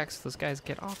 Circle back so those guys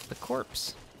get off the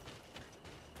corpse.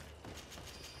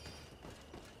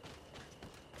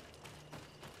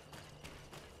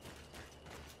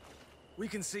 We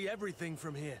can see everything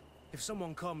from here. If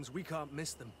someone comes, we can't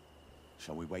miss them.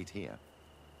 Shall we wait here?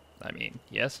 I mean,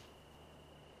 yes.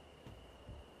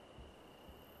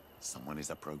 Someone is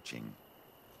approaching.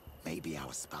 Maybe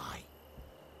our spy.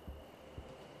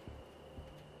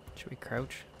 Should we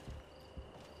crouch?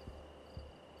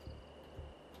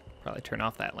 Probably turn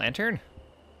off that lantern.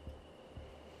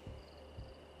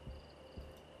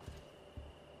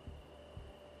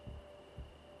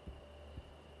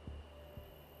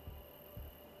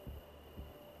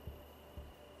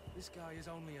 This guy is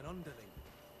only an underling.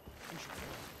 We should go.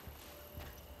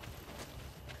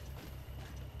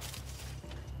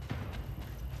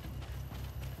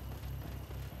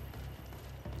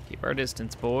 Keep our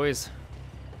distance, boys.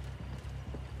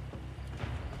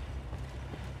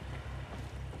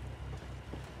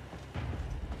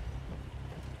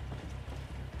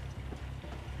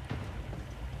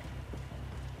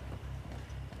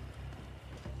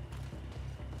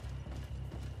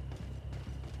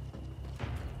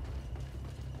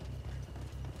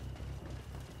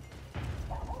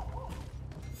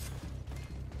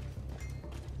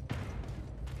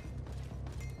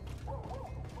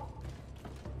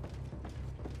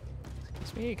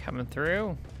 Me coming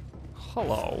through.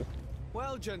 Hello.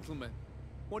 Well, gentlemen,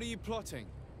 what are you plotting?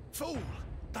 Fool!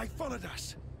 They followed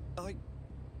us!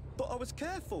 But I was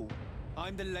careful.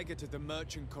 I'm the legate of the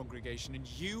merchant congregation, and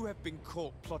you have been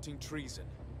caught plotting treason.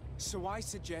 So I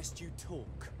suggest you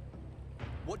talk.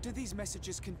 What do these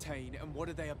messages contain, and what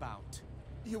are they about?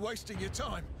 You're wasting your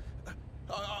time.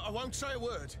 I won't say a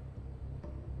word.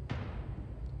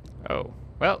 Oh.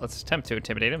 Well, let's attempt to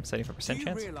intimidate him. 74% Do you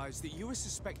chance. realize that you are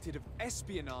suspected of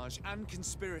espionage and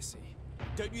conspiracy?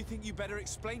 Don't you think you better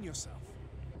explain yourself?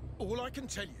 All I can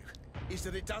tell you is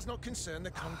that it does not concern the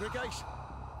congregation.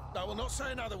 I will not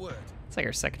say another word. It's like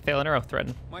our second fail in a row,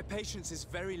 Threaten. My patience is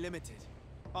very limited.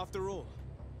 After all,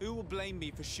 who will blame me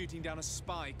for shooting down a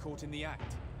spy caught in the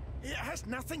act? It has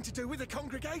nothing to do with the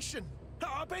congregation.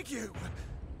 I beg you.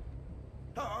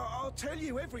 I'll tell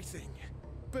you everything.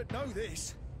 But know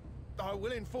this. I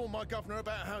will inform my governor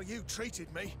about how you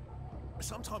treated me.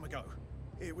 Some time ago,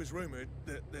 it was rumored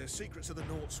that the secrets of the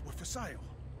Nauts were for sale.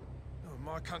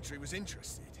 My country was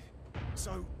interested.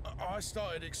 So I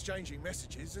started exchanging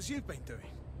messages as you've been doing.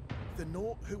 The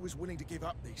Naut who was willing to give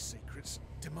up these secrets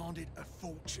demanded a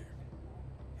fortune.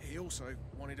 He also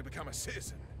wanted to become a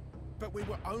citizen. But we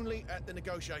were only at the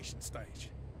negotiation stage.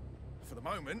 For the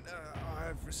moment, I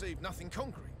have received nothing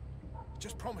concrete.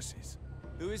 Just promises.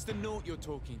 Who is the Naut you're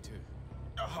talking to?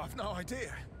 I've no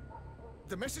idea.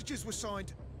 The messages were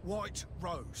signed White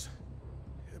Rose.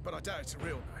 But I doubt it's a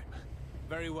real name.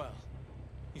 Very well.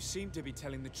 You seem to be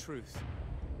telling the truth.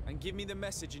 And give me the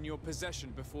message in your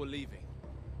possession before leaving.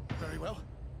 Very well.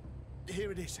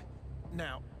 Here it is.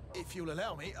 Now, if you'll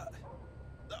allow me,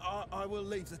 I will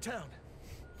leave the town.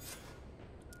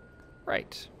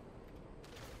 Right.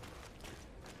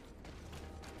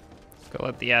 Let's go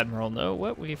let the Admiral know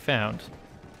what we found.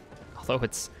 Although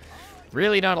it's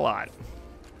really not a lot.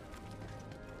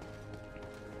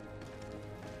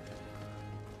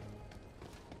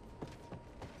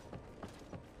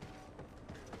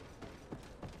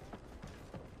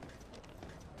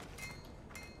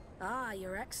 Ah,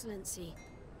 Your Excellency.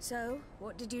 So,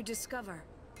 what did you discover?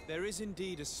 There is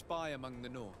indeed a spy among the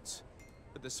Nauts,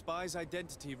 but the spy's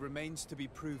identity remains to be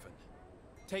proven.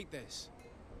 Take this.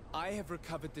 I have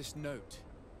recovered this note,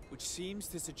 which seems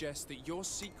to suggest that your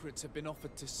secrets have been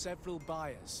offered to several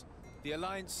buyers. The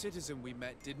Alliance citizen we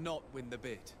met did not win the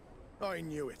bid. I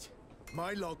knew it.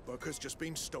 My logbook has just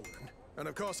been stolen, and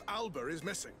of course Alba is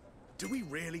missing. Do we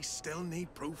really still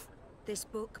need proof? This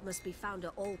book must be found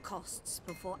at all costs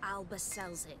before Alba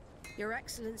sells it. Your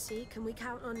Excellency, can we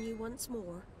count on you once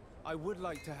more? I would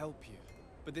like to help you,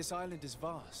 but this island is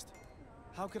vast.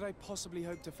 How could I possibly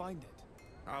hope to find it?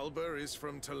 Alba is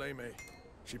from Ptolemy.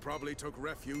 She probably took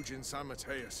refuge in San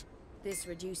Mateus. This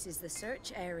reduces the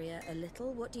search area a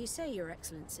little. What do you say, Your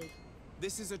Excellency?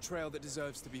 This is a trail that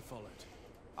deserves to be followed.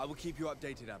 I will keep you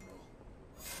updated, Admiral.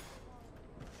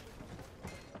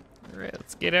 Alright,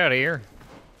 let's get out of here.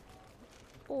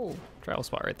 Oh, travel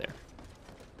spot right there.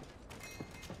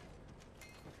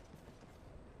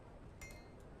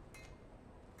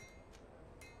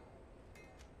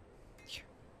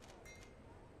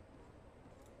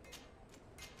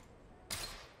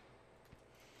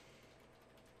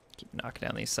 Keep knocking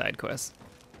down these side quests.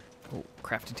 Oh,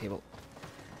 crafting table.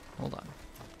 Hold on.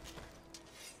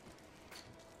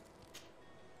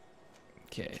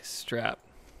 Okay, strap.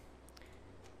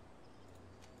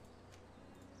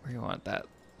 Where do you want that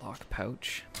lock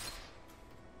pouch?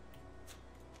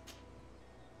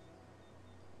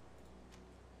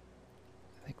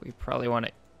 I think we probably want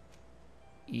to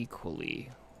equally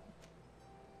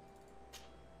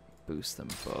boost them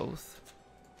both.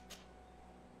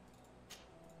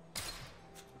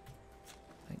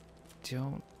 I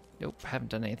don't... Nope, haven't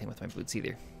done anything with my boots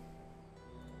either.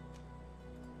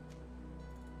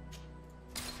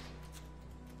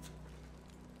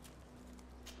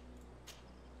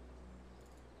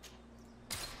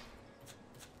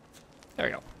 There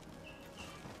we go.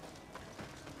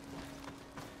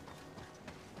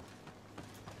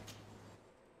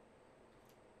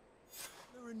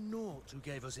 There were Naught who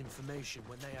gave us information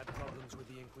when they had problems with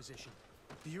the Inquisition.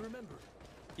 Do you remember it?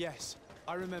 Yes,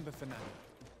 I remember Fernando.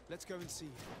 Let's go and see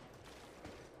him.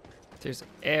 There's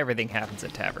everything happens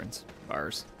at taverns,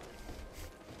 bars.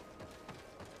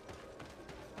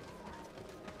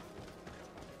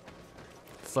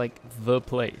 It's like the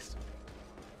place.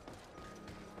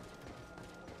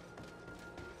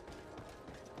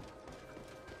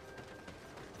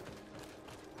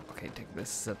 Okay,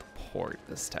 this is at the port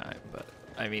this time, but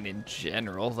I mean in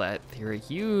general that theory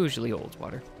usually holds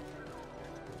water.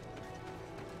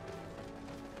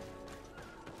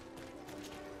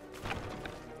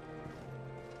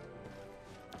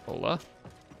 Hola.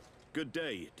 Good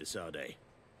day, Desade.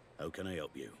 How can I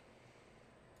help you?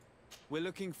 We're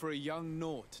looking for a young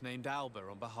Naut named Alba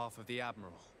on behalf of the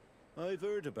Admiral. I've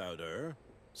heard about her.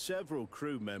 Several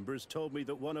crew members told me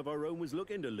that one of our own was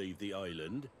looking to leave the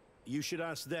island. You should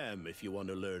ask them if you want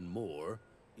to learn more.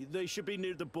 They should be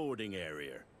near the boarding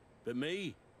area. But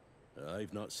me?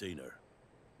 I've not seen her.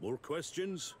 More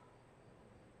questions?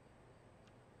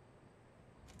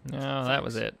 No, that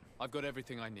was it. I've got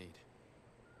everything I need.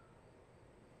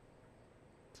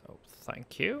 So,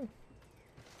 thank you.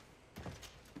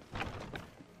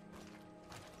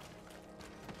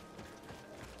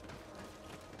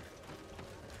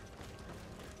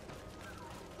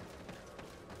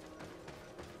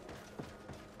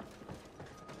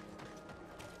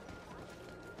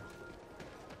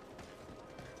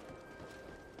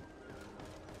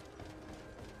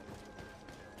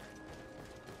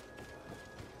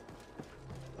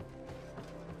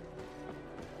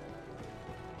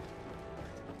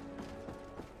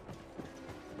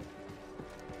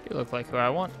 You look like who I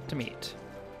want to meet.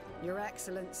 Your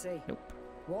Excellency. Nope.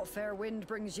 What fair wind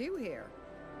brings you here?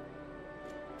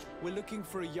 We're looking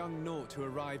for a young Naut who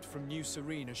arrived from New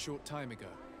Serene a short time ago.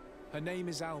 Her name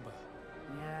is Alba.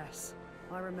 Yes,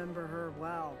 I remember her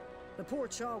well. The poor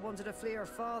child wanted to flee her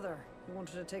father, who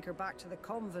wanted to take her back to the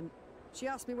convent. She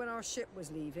asked me when our ship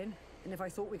was leaving, and if I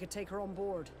thought we could take her on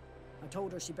board. I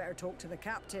told her she better talk to the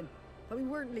captain, but we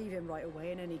weren't leaving right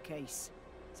away in any case.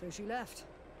 So she left.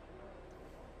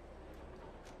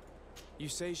 You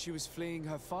say she was fleeing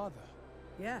her father?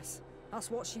 Yes,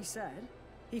 that's what she said.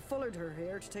 He followed her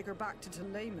here to take her back to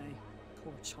Thélème.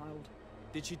 Poor child.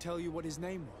 Did she tell you what his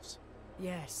name was?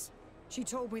 Yes. She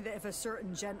told me that if a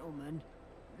certain gentleman...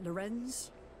 Lorenz?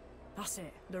 That's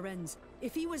it, Lorenz.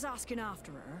 If he was asking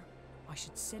after her, I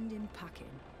should send him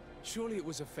packing. Surely it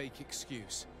was a fake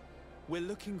excuse. We're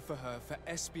looking for her for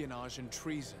espionage and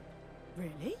treason.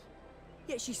 Really?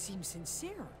 Yet she seems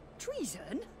sincere.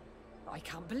 Treason? I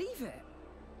can't believe it.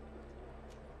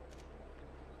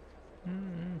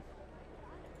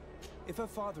 If her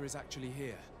father is actually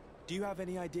here, do you have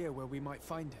any idea where we might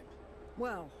find him?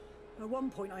 Well, at one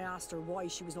point I asked her why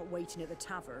she was not waiting at the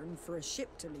tavern for a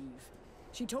ship to leave.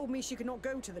 She told me she could not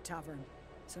go to the tavern,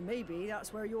 so maybe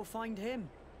that's where you'll find him.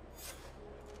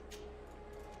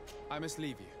 I must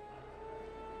leave you.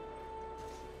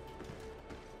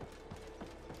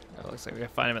 Well, looks like we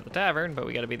gotta find him at the tavern, but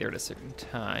we gotta be there at a certain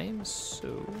time,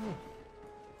 so...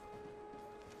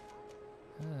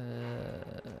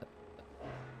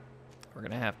 we're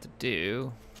gonna have to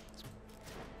do...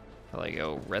 probably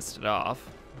go rest it off.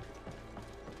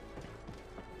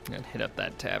 And hit up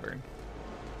that tavern.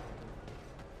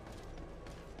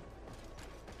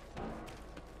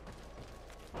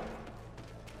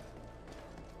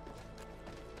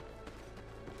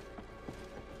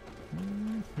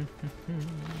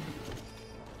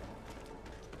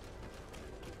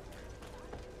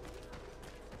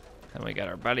 And we got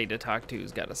our buddy to talk to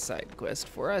who's got a side quest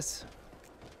for us.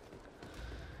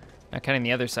 Not counting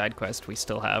the other side quest we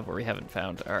still have where we haven't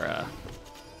found our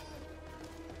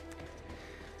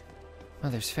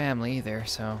mother's family either,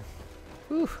 so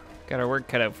whew, got our work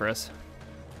cut out for us.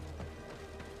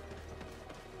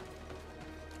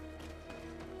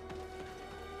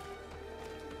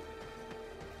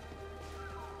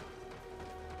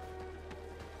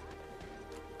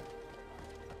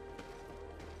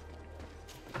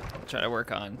 Try to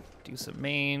work on, do some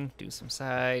main, do some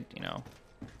side, you know.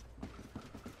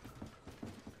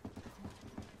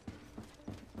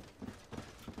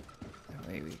 That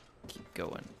way we keep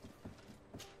going.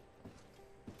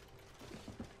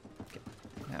 Okay.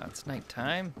 Now it's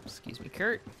nighttime. Excuse me,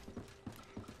 Kurt.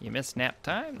 You missed nap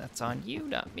time. That's on you,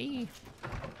 not me.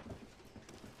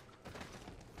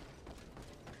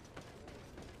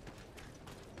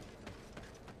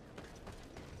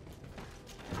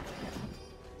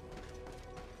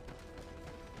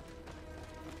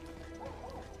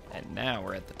 Now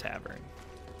we're at the tavern,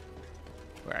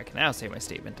 where I can now say my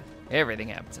statement. Everything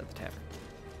happens at the tavern.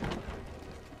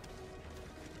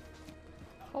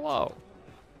 Hello.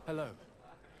 Hello.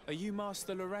 Are you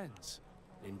Master Lorenz?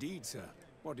 Indeed, sir.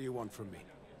 What do you want from me?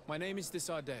 My name is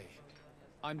Desardet.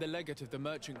 I'm the legate of the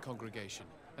merchant congregation,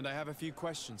 and I have a few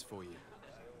questions for you.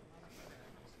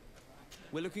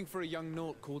 We're looking for a young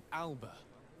Naut called Alba.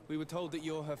 We were told that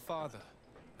you're her father.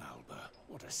 Alba,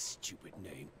 what a stupid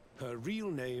name. Her real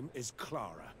name is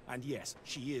Clara, and yes,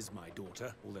 she is my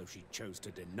daughter, although she chose to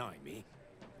deny me.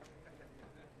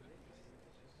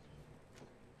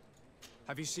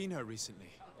 Have you seen her recently?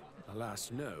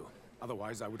 Alas, no.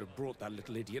 Otherwise, I would have brought that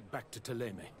little idiot back to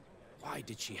Theleme. Why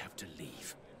did she have to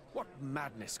leave? What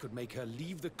madness could make her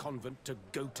leave the convent to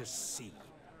go to sea?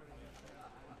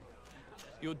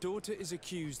 Your daughter is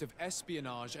accused of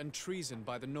espionage and treason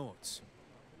by the Nauts.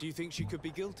 Do you think she could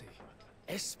be guilty?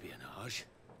 Espionage?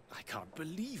 I can't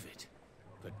believe it.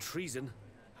 But treason,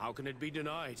 how can it be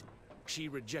denied? She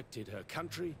rejected her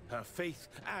country, her faith,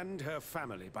 and her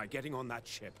family by getting on that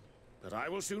ship. But I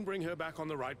will soon bring her back on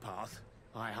the right path.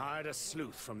 I hired a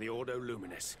sleuth from the Ordo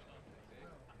Luminis.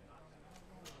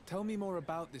 Tell me more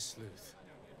about this sleuth.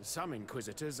 Some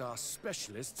Inquisitors are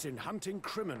specialists in hunting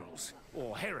criminals,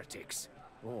 or heretics,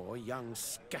 or young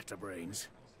scatterbrains.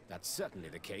 That's certainly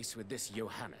the case with this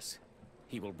Johannes.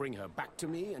 He will bring her back to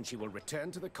me, and she will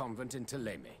return to the convent in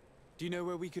Theleme. Do you know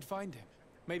where we could find him?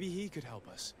 Maybe he could help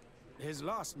us. His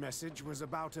last message was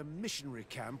about a missionary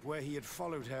camp where he had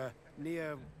followed her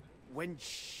near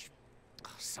Wench...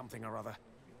 something or other.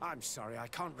 I'm sorry, I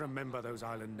can't remember those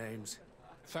island names.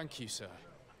 Thank you, sir.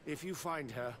 If you find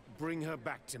her, bring her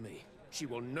back to me. She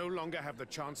will no longer have the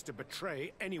chance to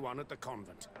betray anyone at the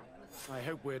convent. I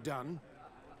hope we're done.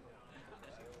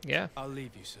 Yeah. I'll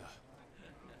leave you, sir.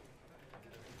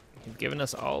 You've given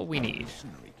us all we need.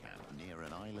 Missionary camp near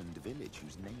an island village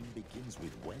whose name begins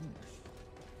with Wench.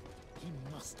 He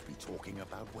must be talking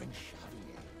about Wench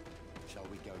Xavier. Shall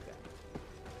we go there?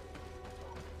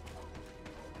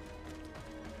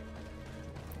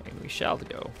 And we shall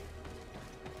go.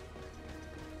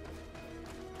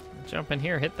 Jump in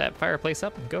here, hit that fireplace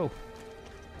up, and go.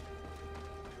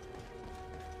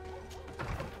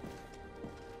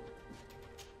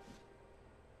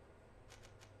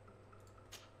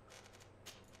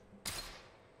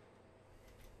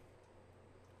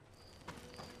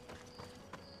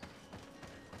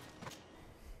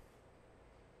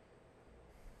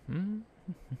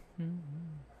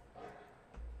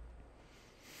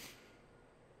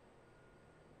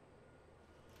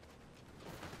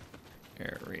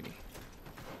 Alrighty.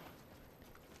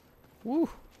 Woo!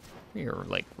 You're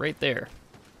like right there.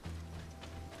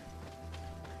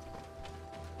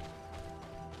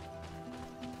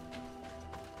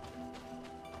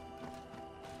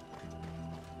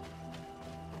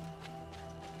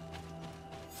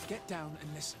 Get down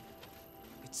and listen.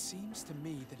 It seems to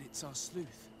me that it's our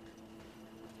sleuth.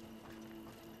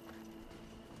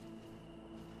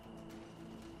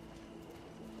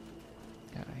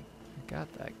 Yeah, I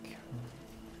got that.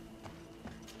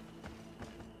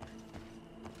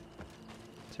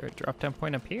 Is there a drop down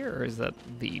point up here, or is that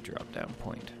the drop down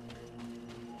point?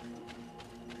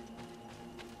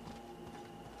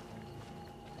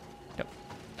 Yep,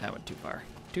 that went too far.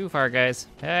 Too far, guys.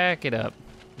 Back it up.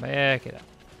 Back it up.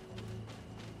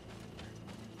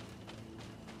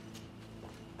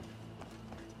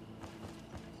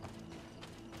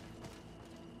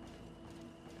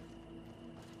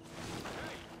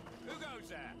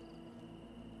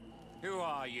 Who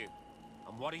are you?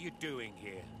 And what are you doing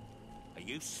here? Are Are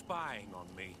you spying on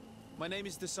me? My name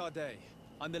is de Sardet.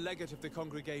 I'm the legate of the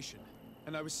congregation,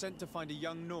 and I was sent to find a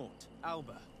young Naut,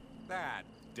 Alba. That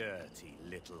dirty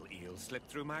little eel slipped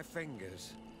through my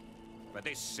fingers. But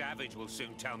this savage will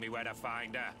soon tell me where to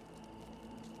find her.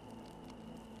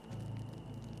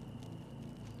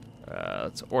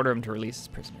 Let's order him to release his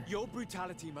prisoner. Your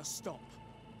brutality must stop.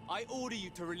 I order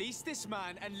you to release this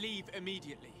man and leave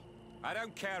immediately. I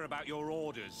don't care about your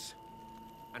orders.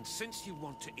 And since you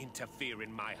want to interfere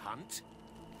in my hunt...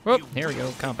 Whoop, here we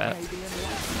go, combat.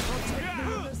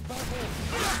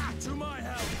 To my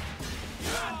help!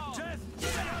 Death to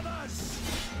the others!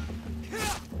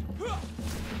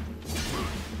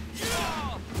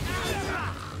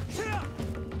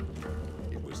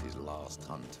 It was his last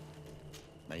hunt.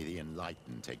 May the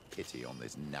Enlightened take pity on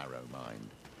this narrow mind.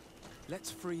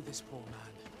 Let's free this poor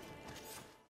man.